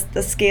say this,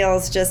 the scale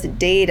is just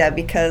data,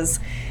 because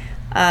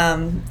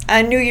on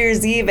New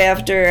Year's Eve,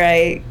 after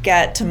I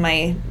got to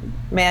my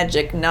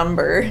magic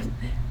number,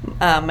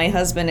 my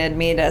husband had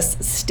made us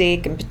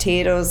steak and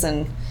potatoes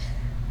and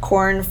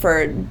corn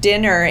for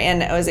dinner,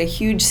 and it was a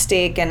huge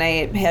steak, and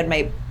I had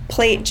my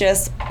plate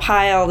just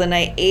piled, and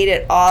I ate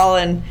it all,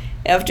 and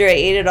after I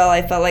ate it all,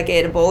 I felt like I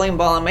had a bowling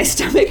ball in my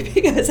stomach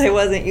because I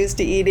wasn't used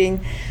to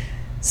eating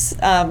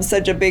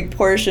such a big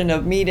portion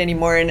of meat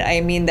anymore. And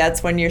I mean,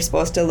 that's when you're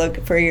supposed to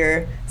look for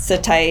your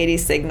satiety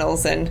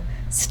signals and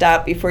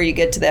stop before you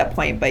get to that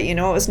point. But it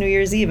was New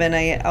Year's Eve and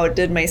I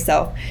outdid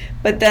myself.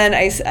 But then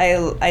I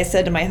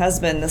said to my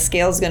husband, the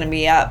scale's going to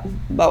be up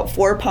about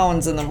 4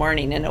 pounds in the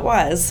morning. And it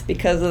was,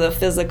 because of the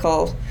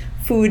physical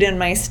food in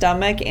my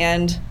stomach.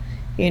 And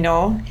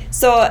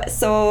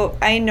so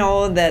I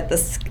know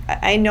that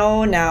I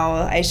know now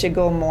I should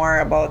go more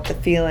about the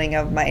feeling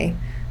of my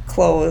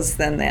clothes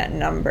than that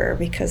number,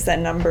 because that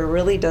number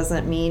really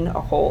doesn't mean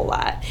a whole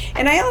lot.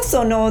 And I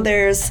also know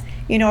there's,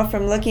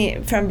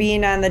 from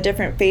being on the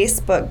different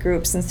Facebook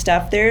groups and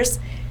stuff, there's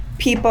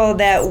people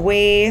that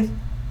weigh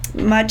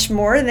much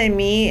more than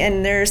me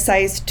and they're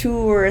size 2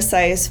 or a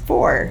size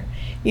 4,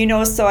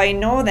 so I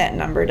know that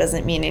number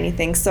doesn't mean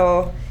anything.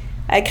 So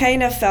I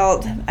kind of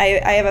felt,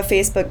 I have a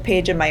Facebook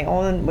page of my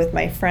own with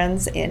my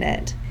friends in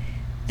it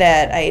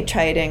that I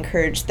try to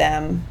encourage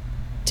them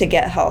to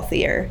get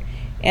healthier.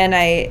 And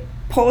I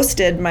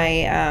posted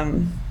my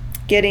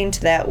getting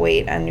to that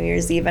weight on New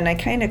Year's Eve, and I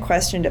kind of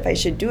questioned if I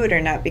should do it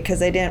or not,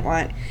 because I didn't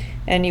want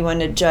anyone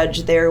to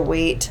judge their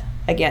weight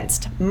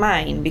against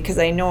mine, because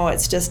I know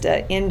it's just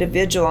an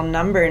individual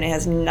number and it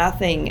has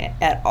nothing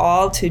at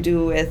all to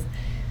do with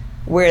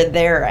where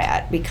they're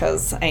at,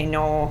 because I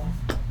know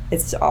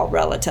it's all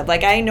relative.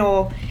 Like I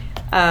know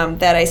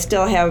that I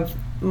still have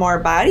more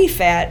body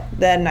fat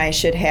than I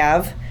should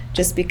have,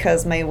 just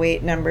because my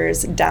weight number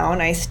is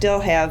down. I still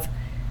have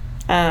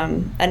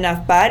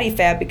enough body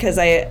fat because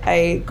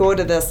I go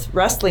to this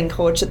wrestling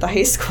coach at the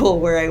high school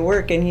where I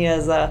work, and he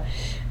has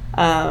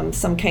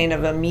some kind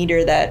of a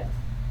meter that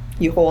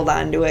you hold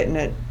on to it and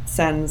it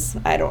sends,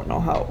 I don't know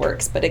how it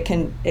works, but it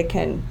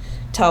can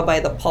tell by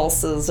the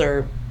pulses,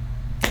 or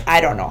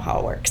I don't know how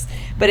it works,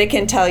 but it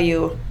can tell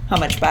you how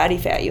much body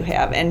fat you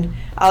have. And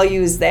I'll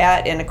use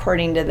that, and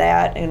according to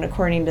that and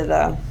according to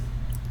the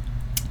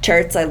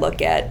charts I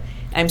look at,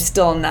 I'm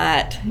still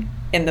not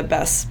in the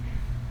best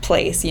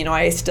place.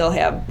 I still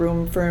have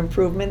room for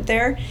improvement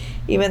there,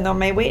 even though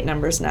my weight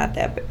number is not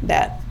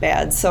that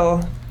bad.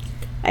 So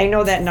I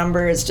know that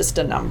number is just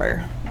a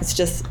number. It's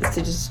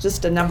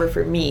just a number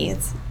for me. It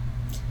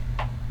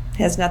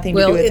has nothing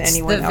to do with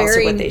anyone else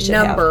or what they should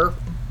have.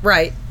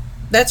 Right.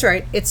 That's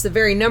right. It's the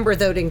very number,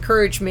 though, to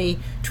encourage me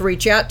to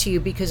reach out to you,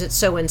 because it's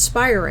so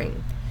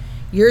inspiring.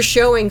 You're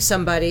showing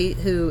somebody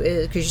who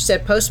is, because you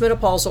said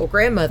postmenopausal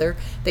grandmother,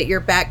 that you're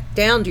back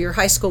down to your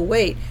high school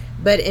weight.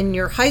 But in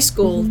your high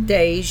school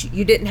days,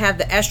 you didn't have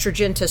the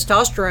estrogen,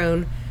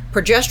 testosterone,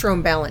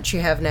 progesterone balance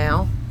you have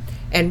now.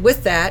 And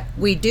with that,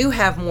 we do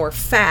have more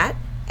fat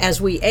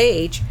as we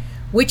age,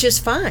 which is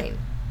fine.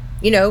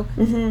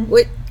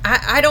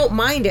 I don't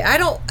mind it.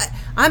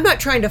 I'm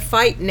not trying to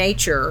fight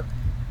nature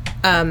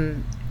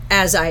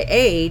as I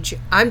age.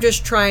 I'm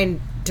just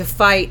trying to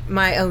fight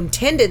my own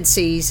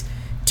tendencies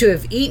to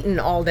have eaten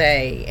all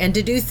day and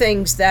to do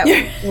things that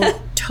were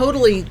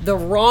totally the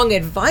wrong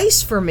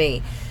advice for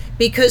me.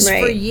 Because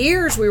for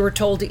years we were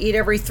told to eat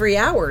every 3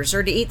 hours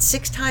or to eat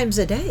 6 times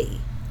a day.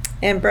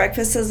 And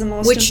breakfast is the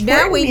most important meal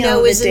of the day. Which now we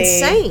know is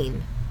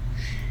insane.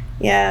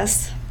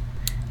 Yes,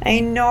 I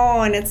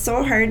know, and it's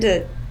so hard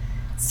to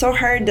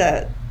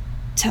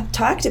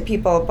talk to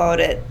people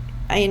about it.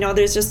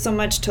 There's just so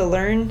much to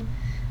learn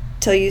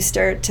till you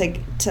start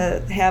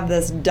to have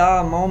this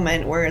duh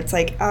moment where it's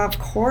like, of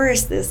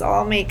course, this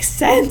all makes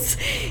sense.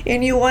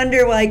 And you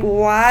wonder, like,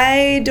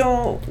 why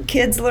don't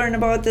kids learn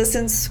about this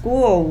in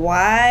school?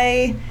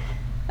 Why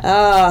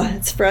Oh,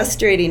 it's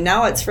frustrating.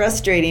 Now it's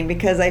frustrating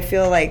because I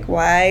feel like,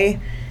 why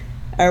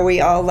are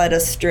we all led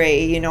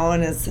astray, you know?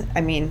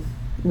 And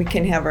we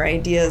can have our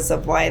ideas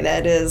of why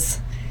that is.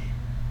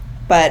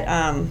 But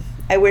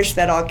I wish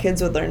that all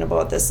kids would learn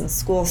about this in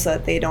school so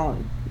that they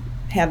don't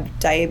have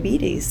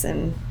diabetes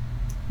and,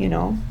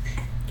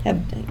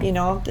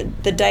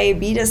 the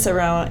diabetes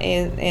around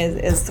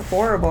is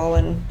horrible.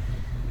 And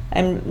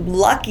I'm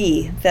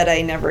lucky that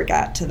I never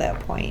got to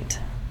that point.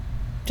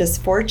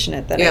 Just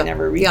fortunate that I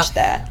never reached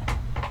that.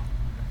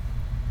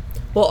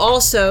 Well,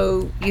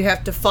 also, you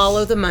have to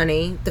follow the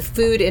money. The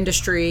food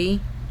industry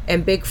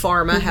and Big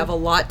Pharma have a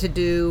lot to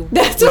do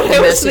That's with what the I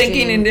was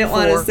thinking messaging and didn't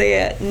want to say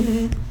it.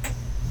 Mm-hmm.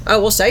 Oh,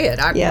 we'll say it.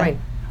 Right.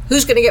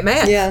 Who's going to get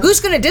mad? Yeah.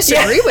 Who's going to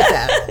disagree with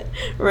that?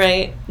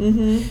 Right.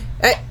 Mm-hmm.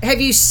 Have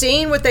you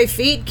seen what they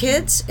feed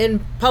kids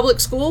in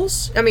public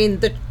schools? I mean,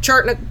 the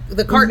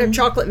carton of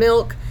chocolate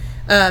milk,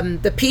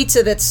 the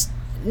pizza that's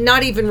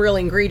not even real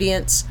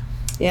ingredients,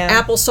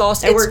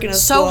 applesauce.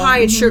 It's so high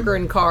in sugar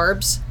and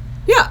carbs.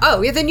 Yeah.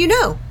 Oh, yeah. Then you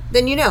know.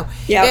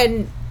 Yeah.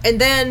 And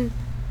then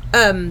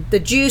the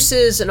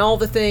juices and all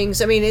the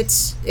things. I mean,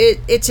 it's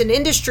an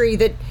industry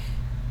that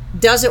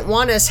doesn't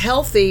want us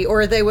healthy,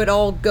 or they would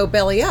all go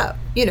belly up.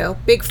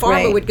 Big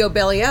Pharma would go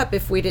belly up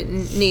if we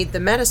didn't need the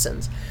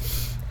medicines.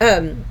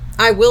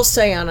 I will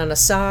say, on an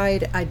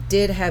aside, I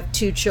did have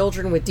 2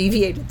 children with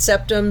deviated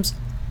septums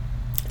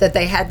that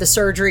they had the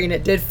surgery and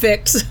it did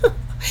fix.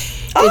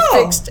 It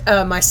fixed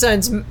my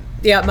son's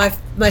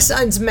my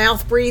son's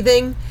mouth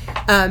breathing,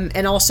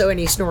 and also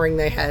any snoring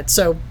they had.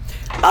 So.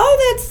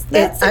 Oh,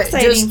 that's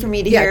exciting for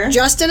me to hear.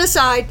 Just an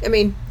aside. I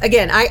mean,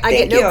 again, I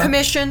get no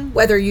commission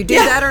whether you do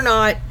that or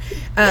not,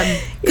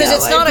 because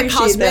it's not a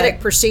cosmetic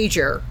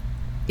procedure.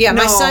 Yeah,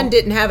 my son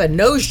didn't have a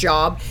nose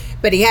job,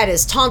 but he had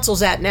his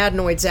tonsils and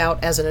adenoids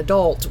out as an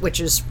adult, which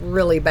is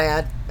really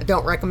bad. I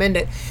don't recommend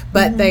it.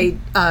 But they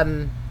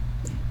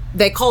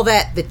call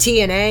that the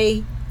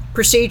TNA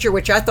procedure,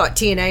 which I thought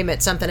TNA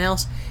meant something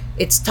else.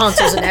 It's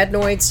tonsils and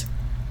adenoids.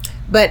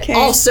 But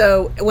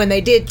also, when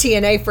they did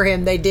TNA for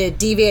him, they did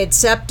deviated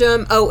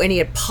septum. Oh, and he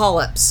had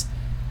polyps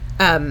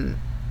in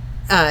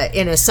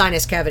his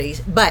sinus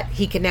cavities. But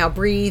he can now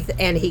breathe,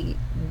 and he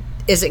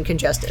isn't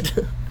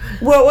congested.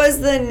 What was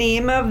the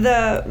name of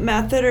the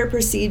method or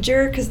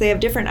procedure? Because they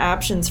have different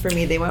options for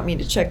me they want me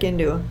to check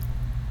into.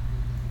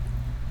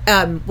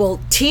 Well,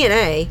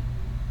 TNA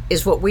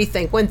is what we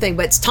think one thing,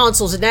 but it's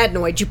tonsils and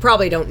adenoids. You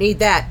probably don't need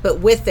that.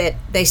 But with it,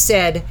 they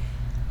said...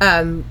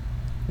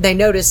 they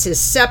noticed his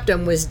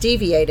septum was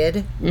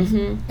deviated,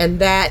 and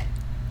that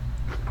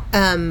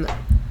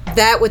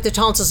with the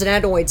tonsils and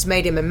adenoids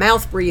made him a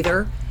mouth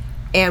breather.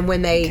 And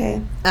when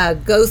they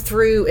go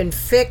through and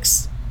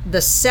fix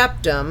the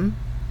septum,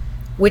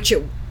 which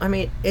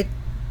it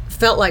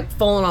felt like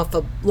falling off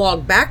a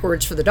log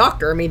backwards for the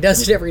doctor. I mean, he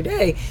does it every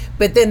day.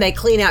 But then they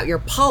clean out your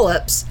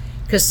polyps,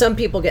 because some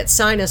people get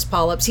sinus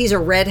polyps. He's a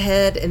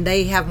redhead, and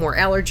they have more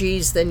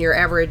allergies than your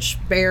average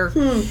bear.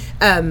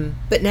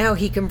 But now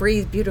he can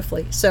breathe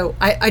beautifully. So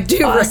I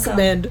do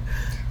recommend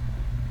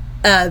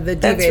the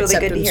deviated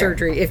septum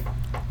surgery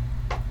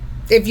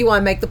if you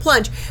want to make the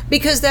plunge,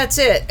 because that's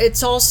it.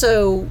 It's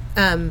also,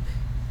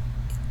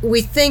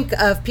 we think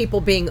of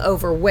people being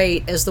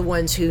overweight as the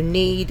ones who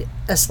need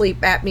a sleep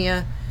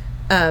apnea,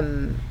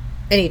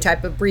 any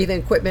type of breathing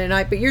equipment at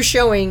night. But you're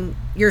showing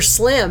you're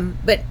slim,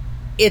 but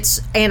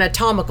it's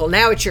anatomical.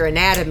 Now it's your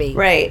anatomy.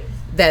 Right.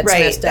 That's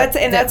messed up.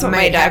 That's what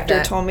my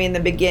doctor told me in the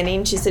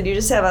beginning. She said, you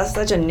just have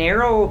such a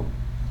narrow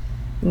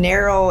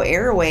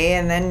airway,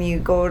 and then you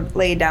go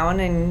lay down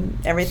and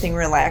everything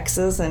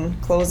relaxes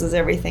and closes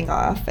everything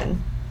off.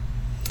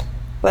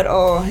 But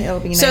it'll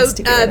be nice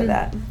to get rid of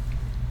that.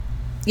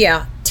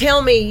 Yeah.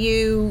 Tell me,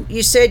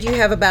 you said you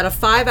have about a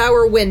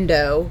 5-hour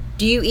window.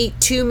 Do you eat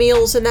 2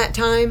 meals in that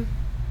time?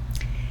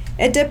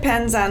 It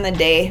depends on the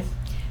day.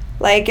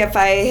 Like if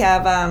I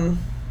have,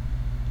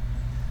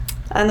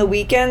 on the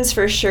weekends,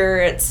 for sure,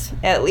 it's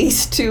at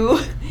least 2,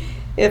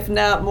 if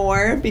not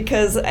more,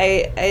 because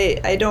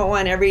I don't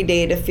want every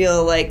day to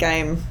feel like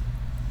I'm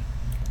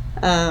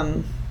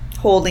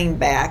holding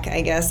back,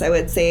 I guess I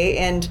would say.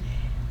 And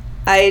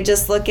I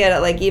just look at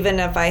it like, even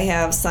if I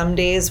have some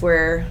days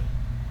where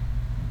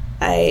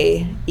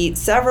I eat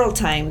several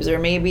times, or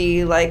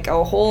maybe like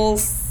a whole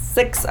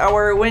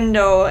 6-hour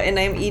window, and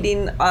I'm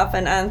eating off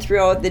and on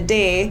throughout the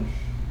day,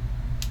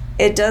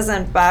 it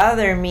doesn't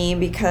bother me,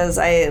 because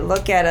I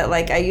look at it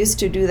like I used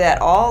to do that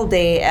all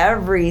day,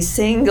 every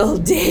single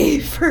day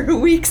for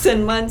weeks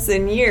and months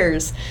and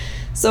years.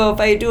 So if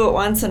I do it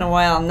once in a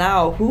while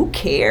now, who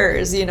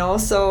cares,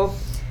 So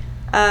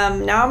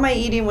now my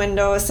eating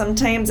window,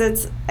 sometimes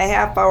it's a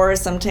half hour,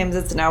 sometimes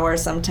it's an hour,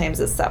 sometimes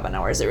it's 7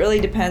 hours. It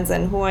really depends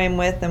on who I'm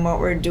with and what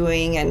we're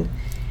doing. And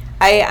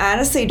I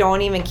honestly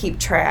don't even keep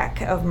track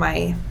of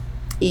my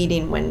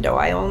eating window.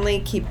 I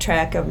only keep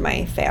track of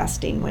my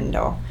fasting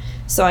window.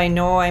 So I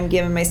know I'm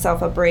giving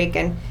myself a break.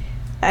 And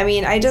I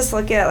mean, I just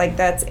look at it like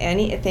that's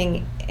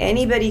anything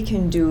anybody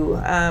can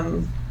do.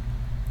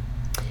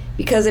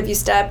 Because if you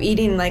stop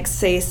eating, like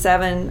say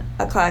 7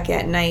 o'clock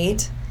at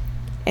night,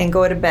 and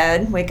go to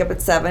bed, wake up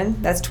at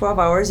 7. That's 12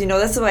 hours.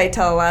 This is what I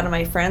tell a lot of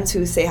my friends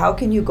who say, how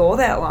can you go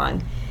that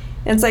long?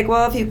 And it's like,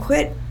 well, if you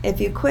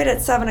quit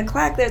at 7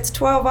 o'clock, that's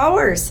 12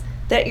 hours.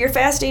 That you're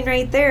fasting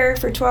right there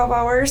for 12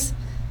 hours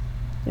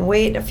and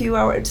wait a few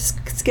hours,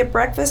 skip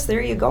breakfast,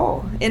 there you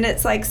go. And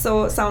it's like,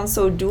 so it sounds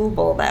so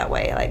doable that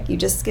way. Like you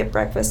just skip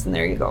breakfast and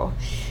there you go.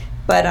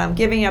 But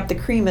giving up the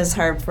cream is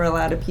hard for a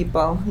lot of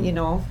people,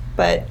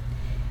 but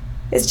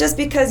it's just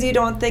because you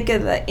don't think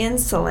of the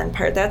insulin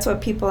part. That's what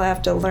people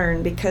have to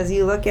learn, because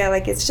you look at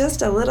like it's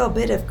just a little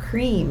bit of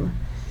cream,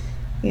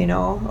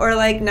 or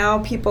like now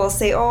people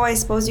say, oh, I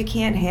suppose you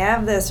can't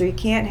have this or you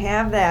can't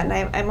have that.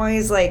 And I'm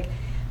always like,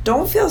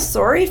 don't feel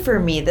sorry for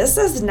me. This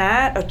is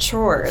not a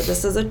chore.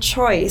 This is a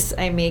choice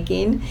I'm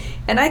making,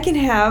 and I can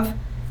have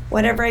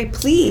whatever I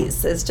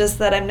please. It's just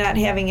that I'm not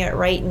having it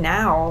right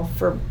now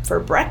for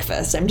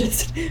breakfast. I'm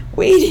just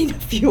waiting a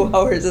few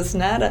hours. It's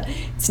not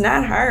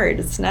hard.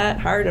 It's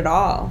not hard at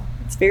all.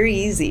 It's very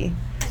easy.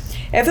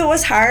 If it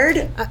was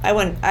hard,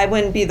 I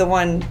wouldn't be the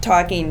one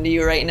talking to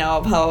you right now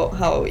of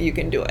how you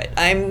can do it.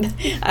 I'm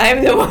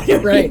the one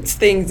who makes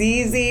things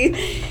easy.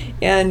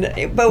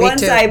 But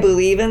once I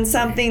believe in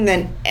something,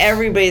 then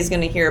everybody's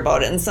going to hear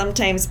about it. And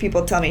sometimes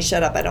people tell me,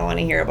 "Shut up! I don't want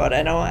to hear about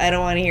it. I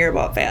don't want to hear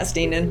about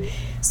fasting." And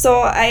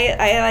so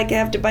I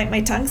have to bite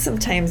my tongue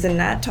sometimes and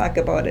not talk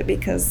about it,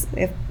 because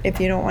if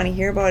you don't want to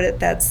hear about it,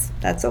 that's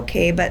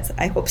okay. But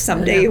I hope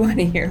someday you want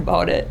to hear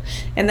about it,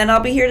 and then I'll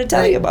be here to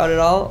tell you about it.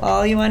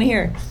 All you want to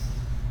hear.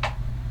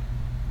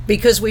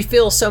 Because we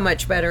feel so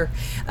much better.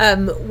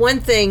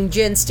 One thing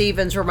Jen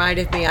Stevens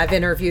reminded me, I've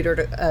interviewed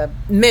her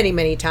many,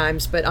 many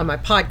times, but on my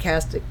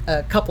podcast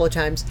a couple of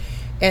times.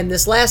 And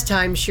this last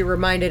time she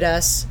reminded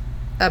us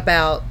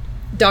about,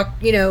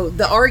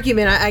 the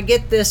argument, I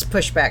get this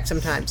pushback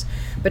sometimes,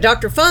 but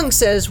Dr. Fung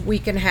says we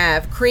can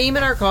have cream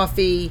in our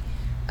coffee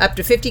up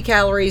to 50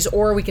 calories,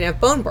 or we can have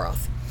bone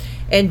broth.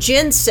 And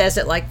Jen says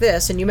it like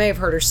this, and you may have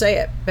heard her say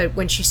it, but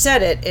when she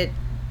said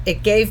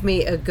it gave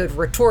me a good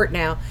retort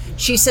now.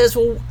 She says,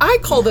 well, I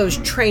call those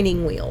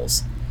training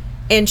wheels.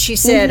 And she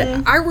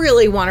said, I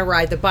really want to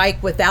ride the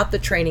bike without the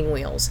training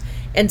wheels.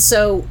 And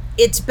so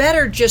it's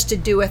better just to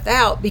do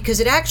without, because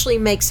it actually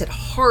makes it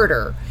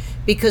harder.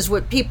 Because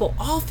what people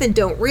often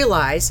don't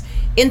realize,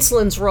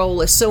 insulin's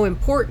role is so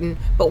important.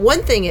 But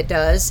one thing it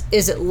does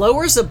is it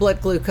lowers the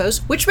blood glucose,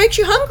 which makes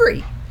you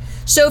hungry.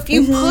 So if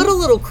you put a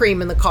little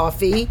cream in the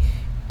coffee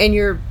and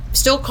you're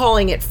still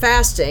calling it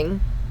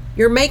fasting,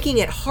 you're making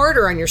it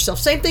harder on yourself.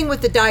 Same thing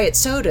with the diet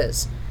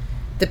sodas.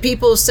 The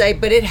people say,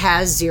 but it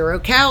has 0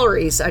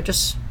 calories. I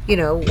just,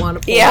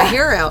 want to pull my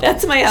hair out.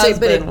 That's my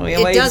husband. But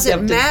it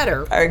doesn't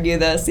matter. Argue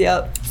this,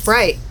 yep.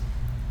 Right.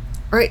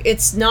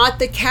 It's not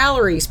the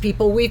calories,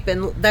 people. We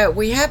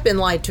have been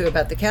lied to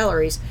about the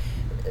calories.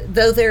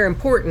 Though they're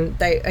important,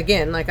 they,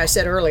 again, like I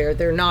said earlier,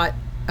 they're not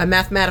a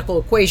mathematical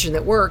equation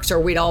that works, or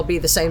we'd all be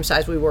the same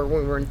size we were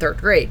when we were in 3rd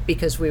grade,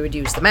 because we would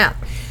use the math.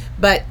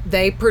 But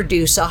they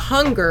produce a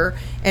hunger,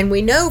 and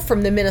we know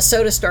from the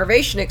Minnesota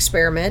starvation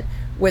experiment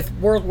with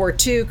World War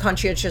II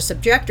conscientious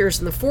objectors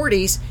in the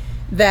 40s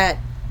that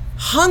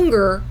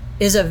hunger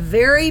is a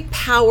very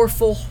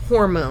powerful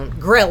hormone,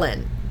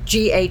 ghrelin,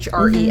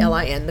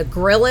 G-H-R-E-L-I-N. The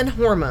ghrelin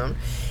hormone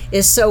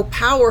is so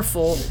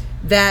powerful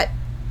that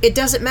it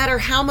doesn't matter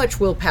how much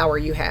willpower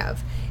you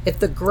have. If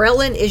the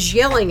ghrelin is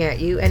yelling at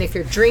you, and if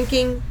you're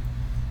drinking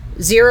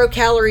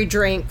 0-calorie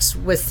drinks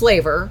with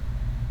flavor,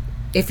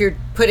 if you're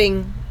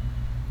putting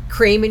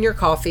cream in your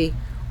coffee,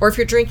 or if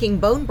you're drinking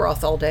bone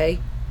broth all day,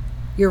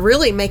 you're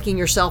really making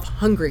yourself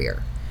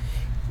hungrier.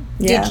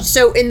 Yeah.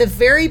 So in the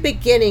very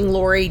beginning,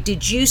 Lori,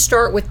 did you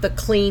start with the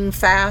clean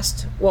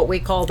fast, what we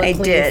call the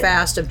clean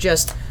fast of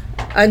just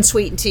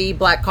unsweetened tea,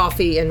 black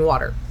coffee, and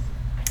water?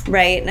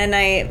 Right. And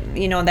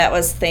that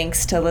was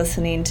thanks to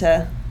listening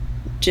to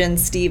Jen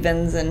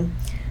Stevens and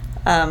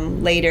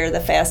later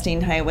the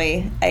Fasting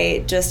Highway.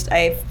 I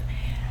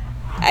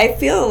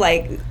feel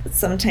like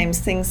sometimes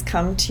things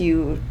come to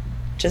you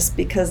just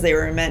because they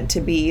were meant to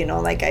be,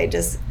 like I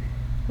just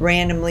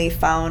randomly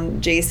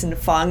found Jason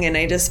Fung, and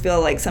I just feel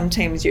like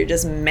sometimes you're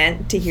just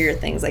meant to hear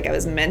things. Like I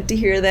was meant to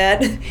hear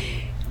that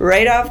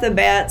right off the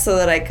bat, so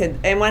that I could,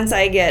 and once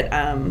I get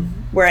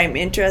where I'm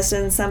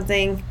interested in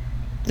something,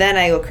 then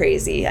I go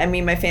crazy. I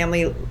mean, my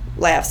family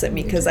laughs at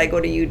me because I go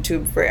to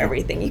YouTube for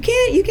everything. You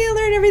can't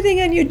learn everything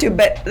on YouTube,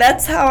 but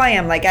that's how I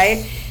am. Like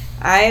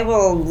I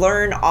will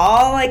learn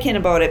all I can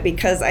about it,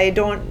 because I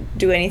don't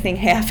do anything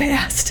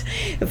half-assed.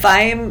 If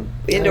I'm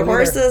into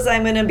horses,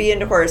 I'm going to be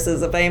into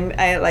horses. If I'm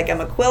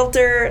a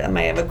quilter, I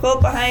might have a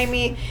quilt behind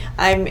me,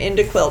 I'm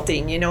into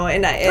quilting, and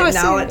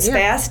now it's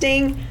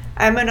fasting.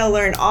 I'm going to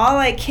learn all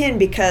I can,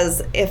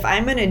 because if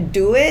I'm going to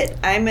do it,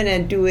 I'm going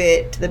to do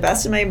it to the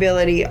best of my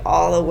ability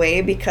all the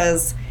way,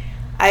 because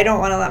I don't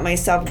want to let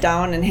myself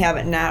down and have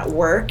it not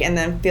work and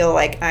then feel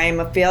like I'm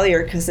a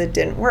failure because it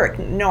didn't work.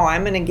 No,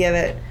 I'm going to give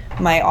it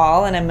my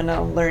all, and I'm going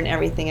to learn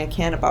everything I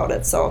can about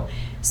it. So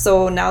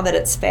now that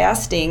it's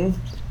fasting,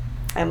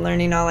 I'm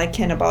learning all I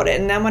can about it.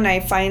 And then when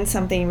I find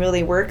something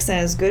really works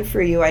and is good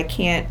for you, I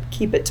can't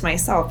keep it to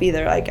myself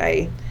either. Like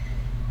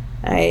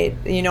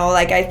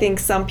I think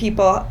some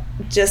people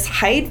just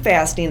hide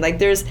fasting. Like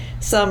there's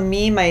some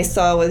meme I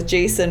saw with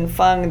Jason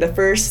Fung. The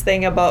first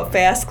thing about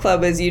Fast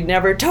Club is you'd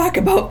never talk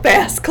about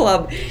Fast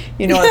Club. It's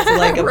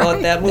like right.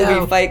 about that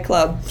movie Fight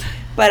Club.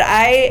 But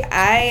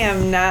I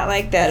am not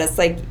like that. It's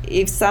like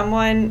if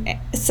someone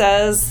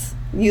says,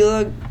 you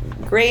look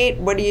great,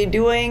 what are you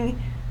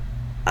doing?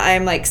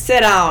 I'm like, sit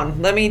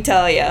down. Let me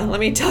tell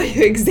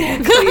you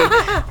exactly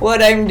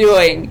what I'm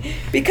doing.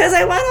 Because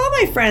I want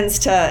all my friends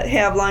to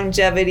have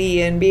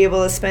longevity and be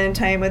able to spend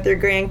time with their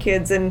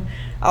grandkids and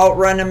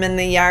outrun them in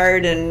the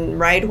yard and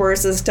ride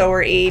horses till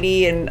we're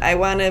 80. And I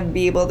want to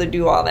be able to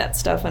do all that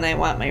stuff. And I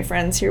want my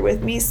friends here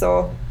with me.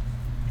 So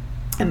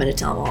I'm going to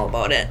tell them all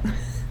about it.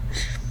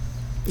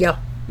 Yeah,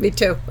 me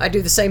too. I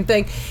do the same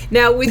thing.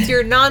 Now, with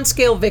your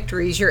non-scale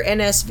victories, your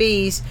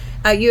NSVs,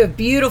 you have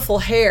beautiful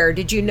hair.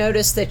 Did you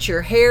notice that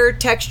your hair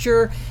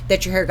texture,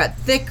 that your hair got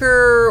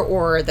thicker,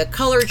 or the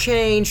color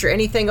changed, or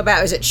anything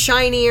about? Is it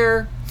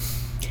shinier?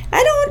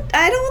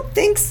 I don't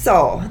think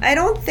so.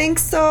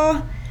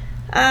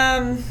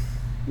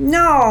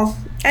 No,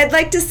 I'd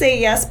like to say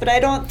yes, but I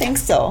don't think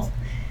so.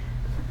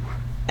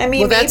 I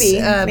mean,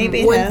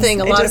 maybe one thing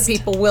a lot of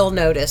people will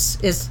notice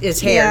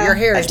is hair. Yeah, your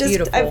hair is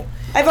beautiful.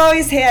 I've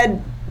always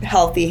had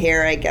healthy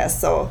hair, I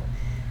guess, so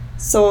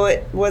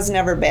it was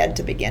never bad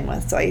to begin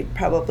with. So I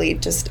probably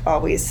just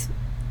always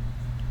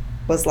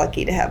was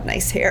lucky to have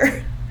nice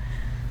hair.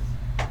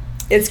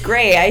 It's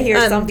gray. I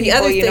hear some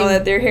people,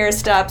 that their hair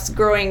stops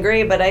growing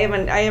gray, but I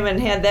haven't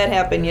had that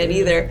happen yet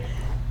either.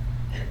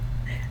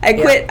 I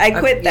quit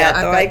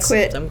that though.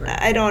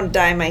 I don't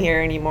dye my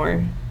hair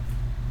anymore.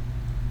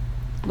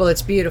 Well,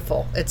 it's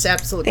beautiful. It's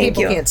absolutely. Thank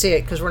people you. Can't see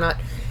it because we're not.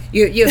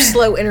 You have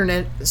slow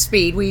internet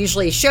speed. We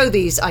usually show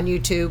these on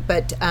YouTube,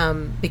 but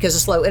because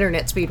of slow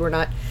internet speed, we're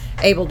not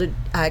able to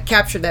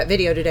capture that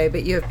video today.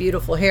 But you have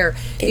beautiful hair.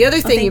 The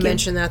other thing you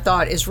mentioned that I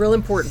thought is real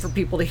important for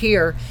people to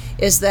hear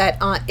is that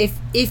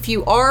if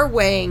you are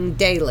weighing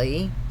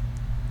daily,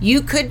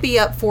 you could be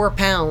up 4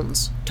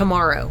 pounds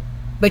tomorrow,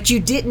 but you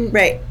didn't.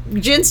 Right.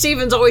 Jen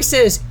Stevens always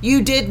says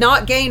you did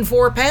not gain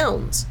 4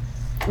 pounds.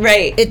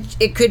 Right.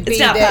 It could be it's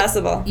not that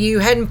possible. You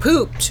hadn't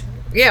pooped.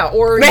 Yeah,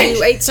 or right.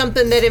 You ate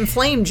something that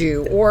inflamed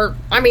you, or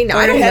I don't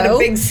had know. A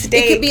big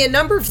steak. It could be a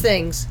number of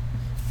things.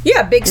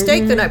 Yeah, big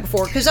steak the night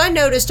before. Because I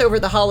noticed over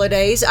the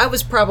holidays, I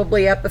was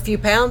probably up a few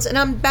pounds, and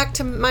I'm back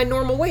to my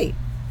normal weight.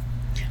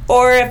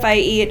 Or if I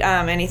eat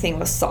anything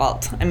with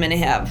salt, I'm going to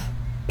have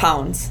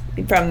pounds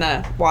from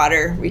the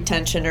water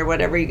retention or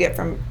whatever you get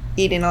from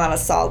eating a lot of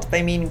salt. If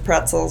I'm eating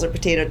pretzels or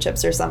potato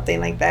chips or something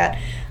like that,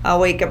 I'll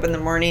wake up in the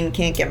morning,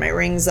 can't get my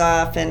rings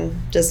off,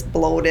 and just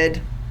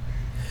bloated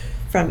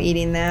from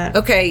eating that.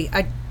 Okay,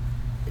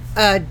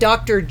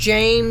 Dr.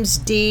 James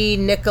D.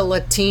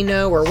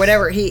 Nicolatino or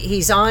whatever,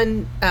 he's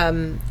on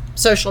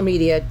social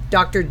media.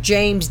 Dr.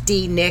 James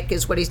D. Nick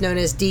is what he's known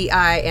as,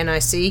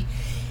 DINIC.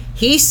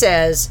 He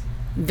says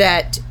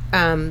that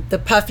the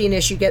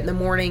puffiness you get in the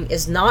morning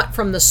is not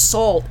from the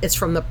salt, it's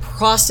from the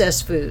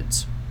processed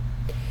foods.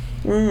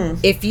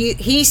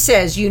 He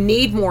says you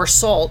need more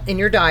salt in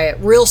your diet,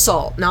 real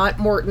salt, not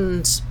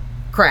Morton's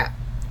crap,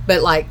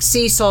 but like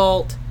sea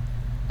salt,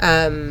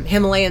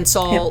 Himalayan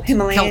salt,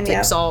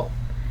 Celtic salt.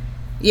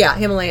 Yeah,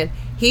 Himalayan.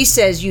 He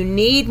says you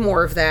need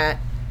more of that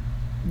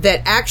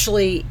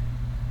actually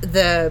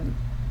the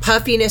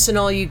puffiness and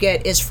all you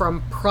get is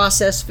from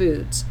processed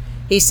foods.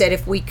 He said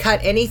if we cut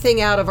anything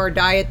out of our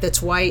diet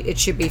that's white, it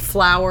should be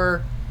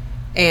flour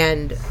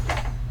and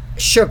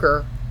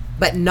sugar,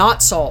 but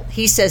not salt.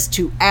 He says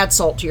to add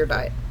salt to your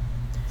diet.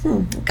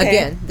 Okay.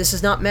 Again, this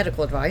is not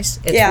medical advice.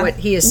 It's what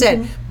he has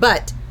said.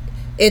 But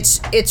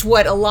it's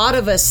what a lot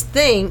of us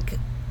think.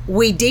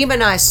 We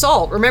demonize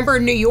salt. Remember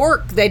in New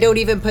York, they don't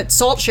even put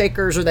salt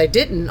shakers, or they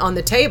didn't, on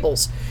the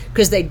tables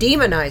because they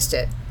demonized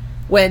it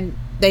when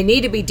they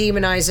need to be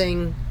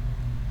demonizing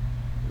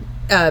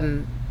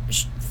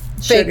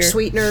fake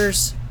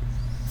sweeteners,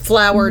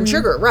 flour, and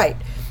sugar. Right.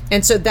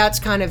 And so that's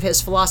kind of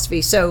his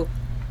philosophy. So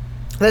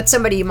that's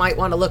somebody you might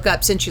want to look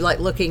up since you like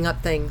looking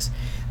up things.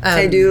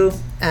 I do.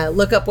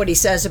 Look up what he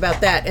says about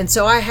that. And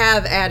so I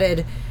have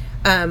added...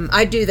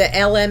 I do the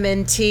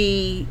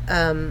LMNT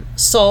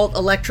salt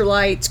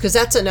electrolytes because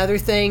that's another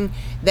thing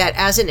that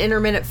as an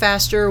intermittent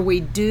faster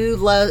we do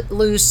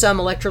lose some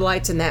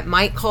electrolytes, and that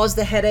might cause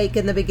the headache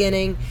in the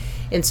beginning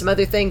and some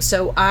other things.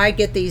 So I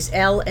get these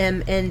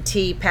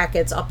LMNT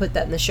packets. I'll put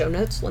that in the show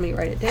notes. Let me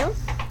write it down.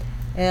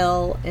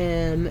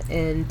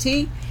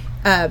 LMNT.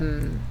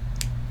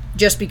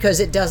 Just because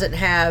it doesn't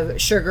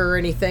have sugar or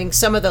anything.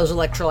 Some of those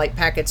electrolyte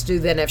packets do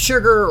then have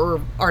sugar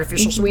or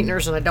artificial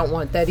sweeteners, and I don't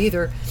want that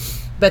either.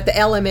 But the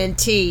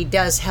LMNT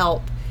does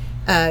help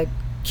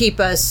keep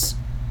us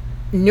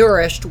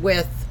nourished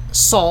with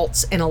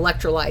salts and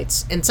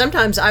electrolytes. And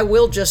sometimes I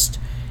will just,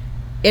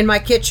 in my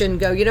kitchen,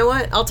 go, you know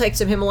what? I'll take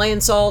some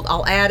Himalayan salt.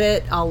 I'll add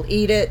it. I'll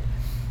eat it.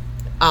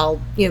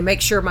 I'll make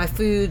sure my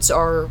foods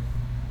are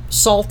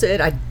salted.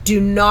 I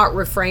do not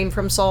refrain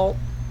from salt.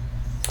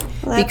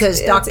 Well, because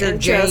Dr.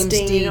 James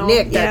D.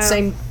 Nick, that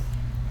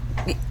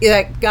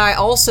guy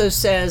also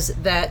says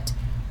that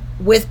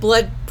with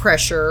blood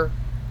pressure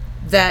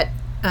that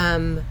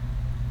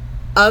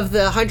of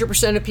the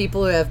 100% of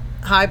people who have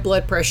high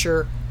blood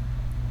pressure,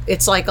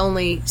 it's like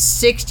only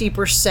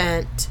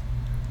 60%,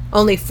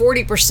 only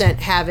 40%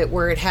 have it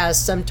where it has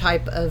some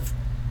type of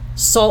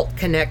salt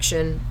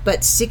connection, but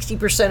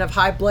 60% of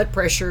high blood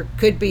pressure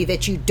could be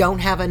that you don't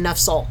have enough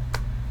salt.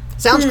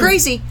 Sounds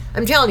crazy.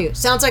 I'm telling you,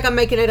 sounds like I'm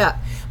making it up.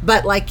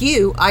 But like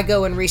you, I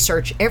go and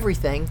research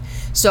everything.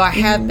 So I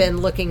have been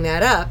looking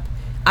that up.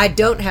 I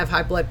don't have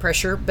high blood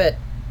pressure, but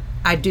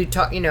I do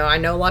talk, I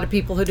know a lot of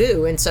people who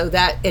do. And so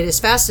that it has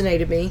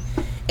fascinated me.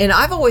 And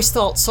I've always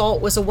thought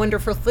salt was a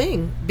wonderful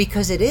thing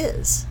because it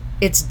is.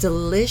 It's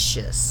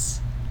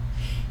delicious.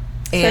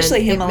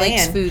 Especially and Himalayan. It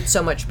makes food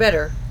so much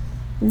better.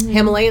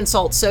 Himalayan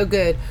salt's so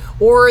good.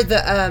 Or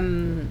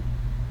the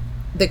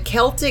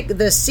Celtic,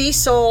 the sea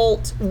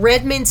salt,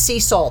 Redmond sea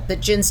salt that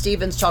Jen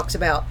Stevens talks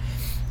about.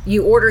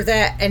 You order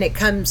that and it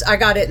comes, I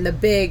got it in the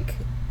big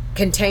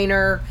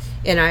container,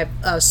 and I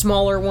have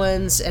smaller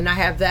ones, and I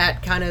have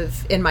that kind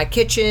of in my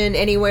kitchen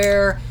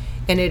anywhere,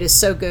 and it is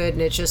so good.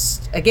 And it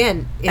just,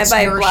 again, it's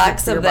I buy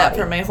blocks of that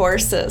for my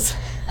horses.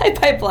 I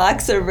buy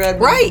blocks of red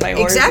for my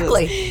horses.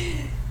 Exactly.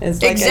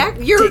 It's like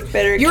exactly. I take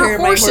better care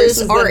of my horses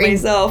than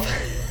myself.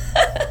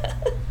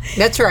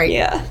 That's right.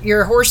 Yeah.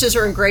 Your horses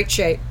are in great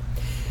shape.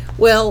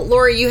 Well,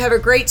 Lori, you have a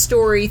great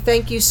story.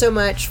 Thank you so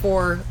much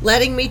for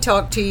letting me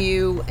talk to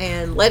you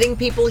and letting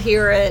people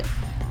hear it.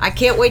 I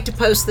can't wait to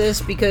post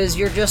this because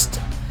you're just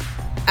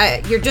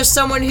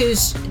someone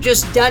who's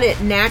just done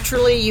it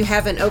naturally. You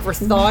haven't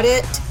overthought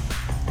it,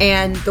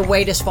 and the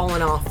weight has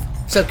fallen off.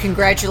 So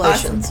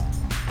congratulations.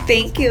 Awesome.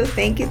 Thank you.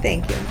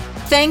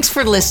 Thanks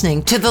for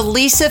listening to the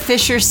Lisa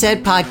Fisher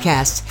Said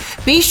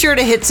podcast. Be sure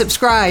to hit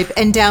subscribe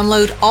and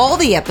download all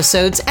the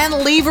episodes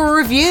and leave a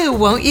review,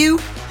 won't you?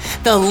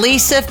 The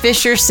Lisa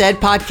Fisher Said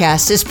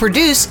podcast is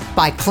produced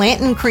by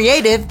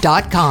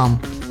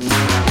ClantonCreative.com.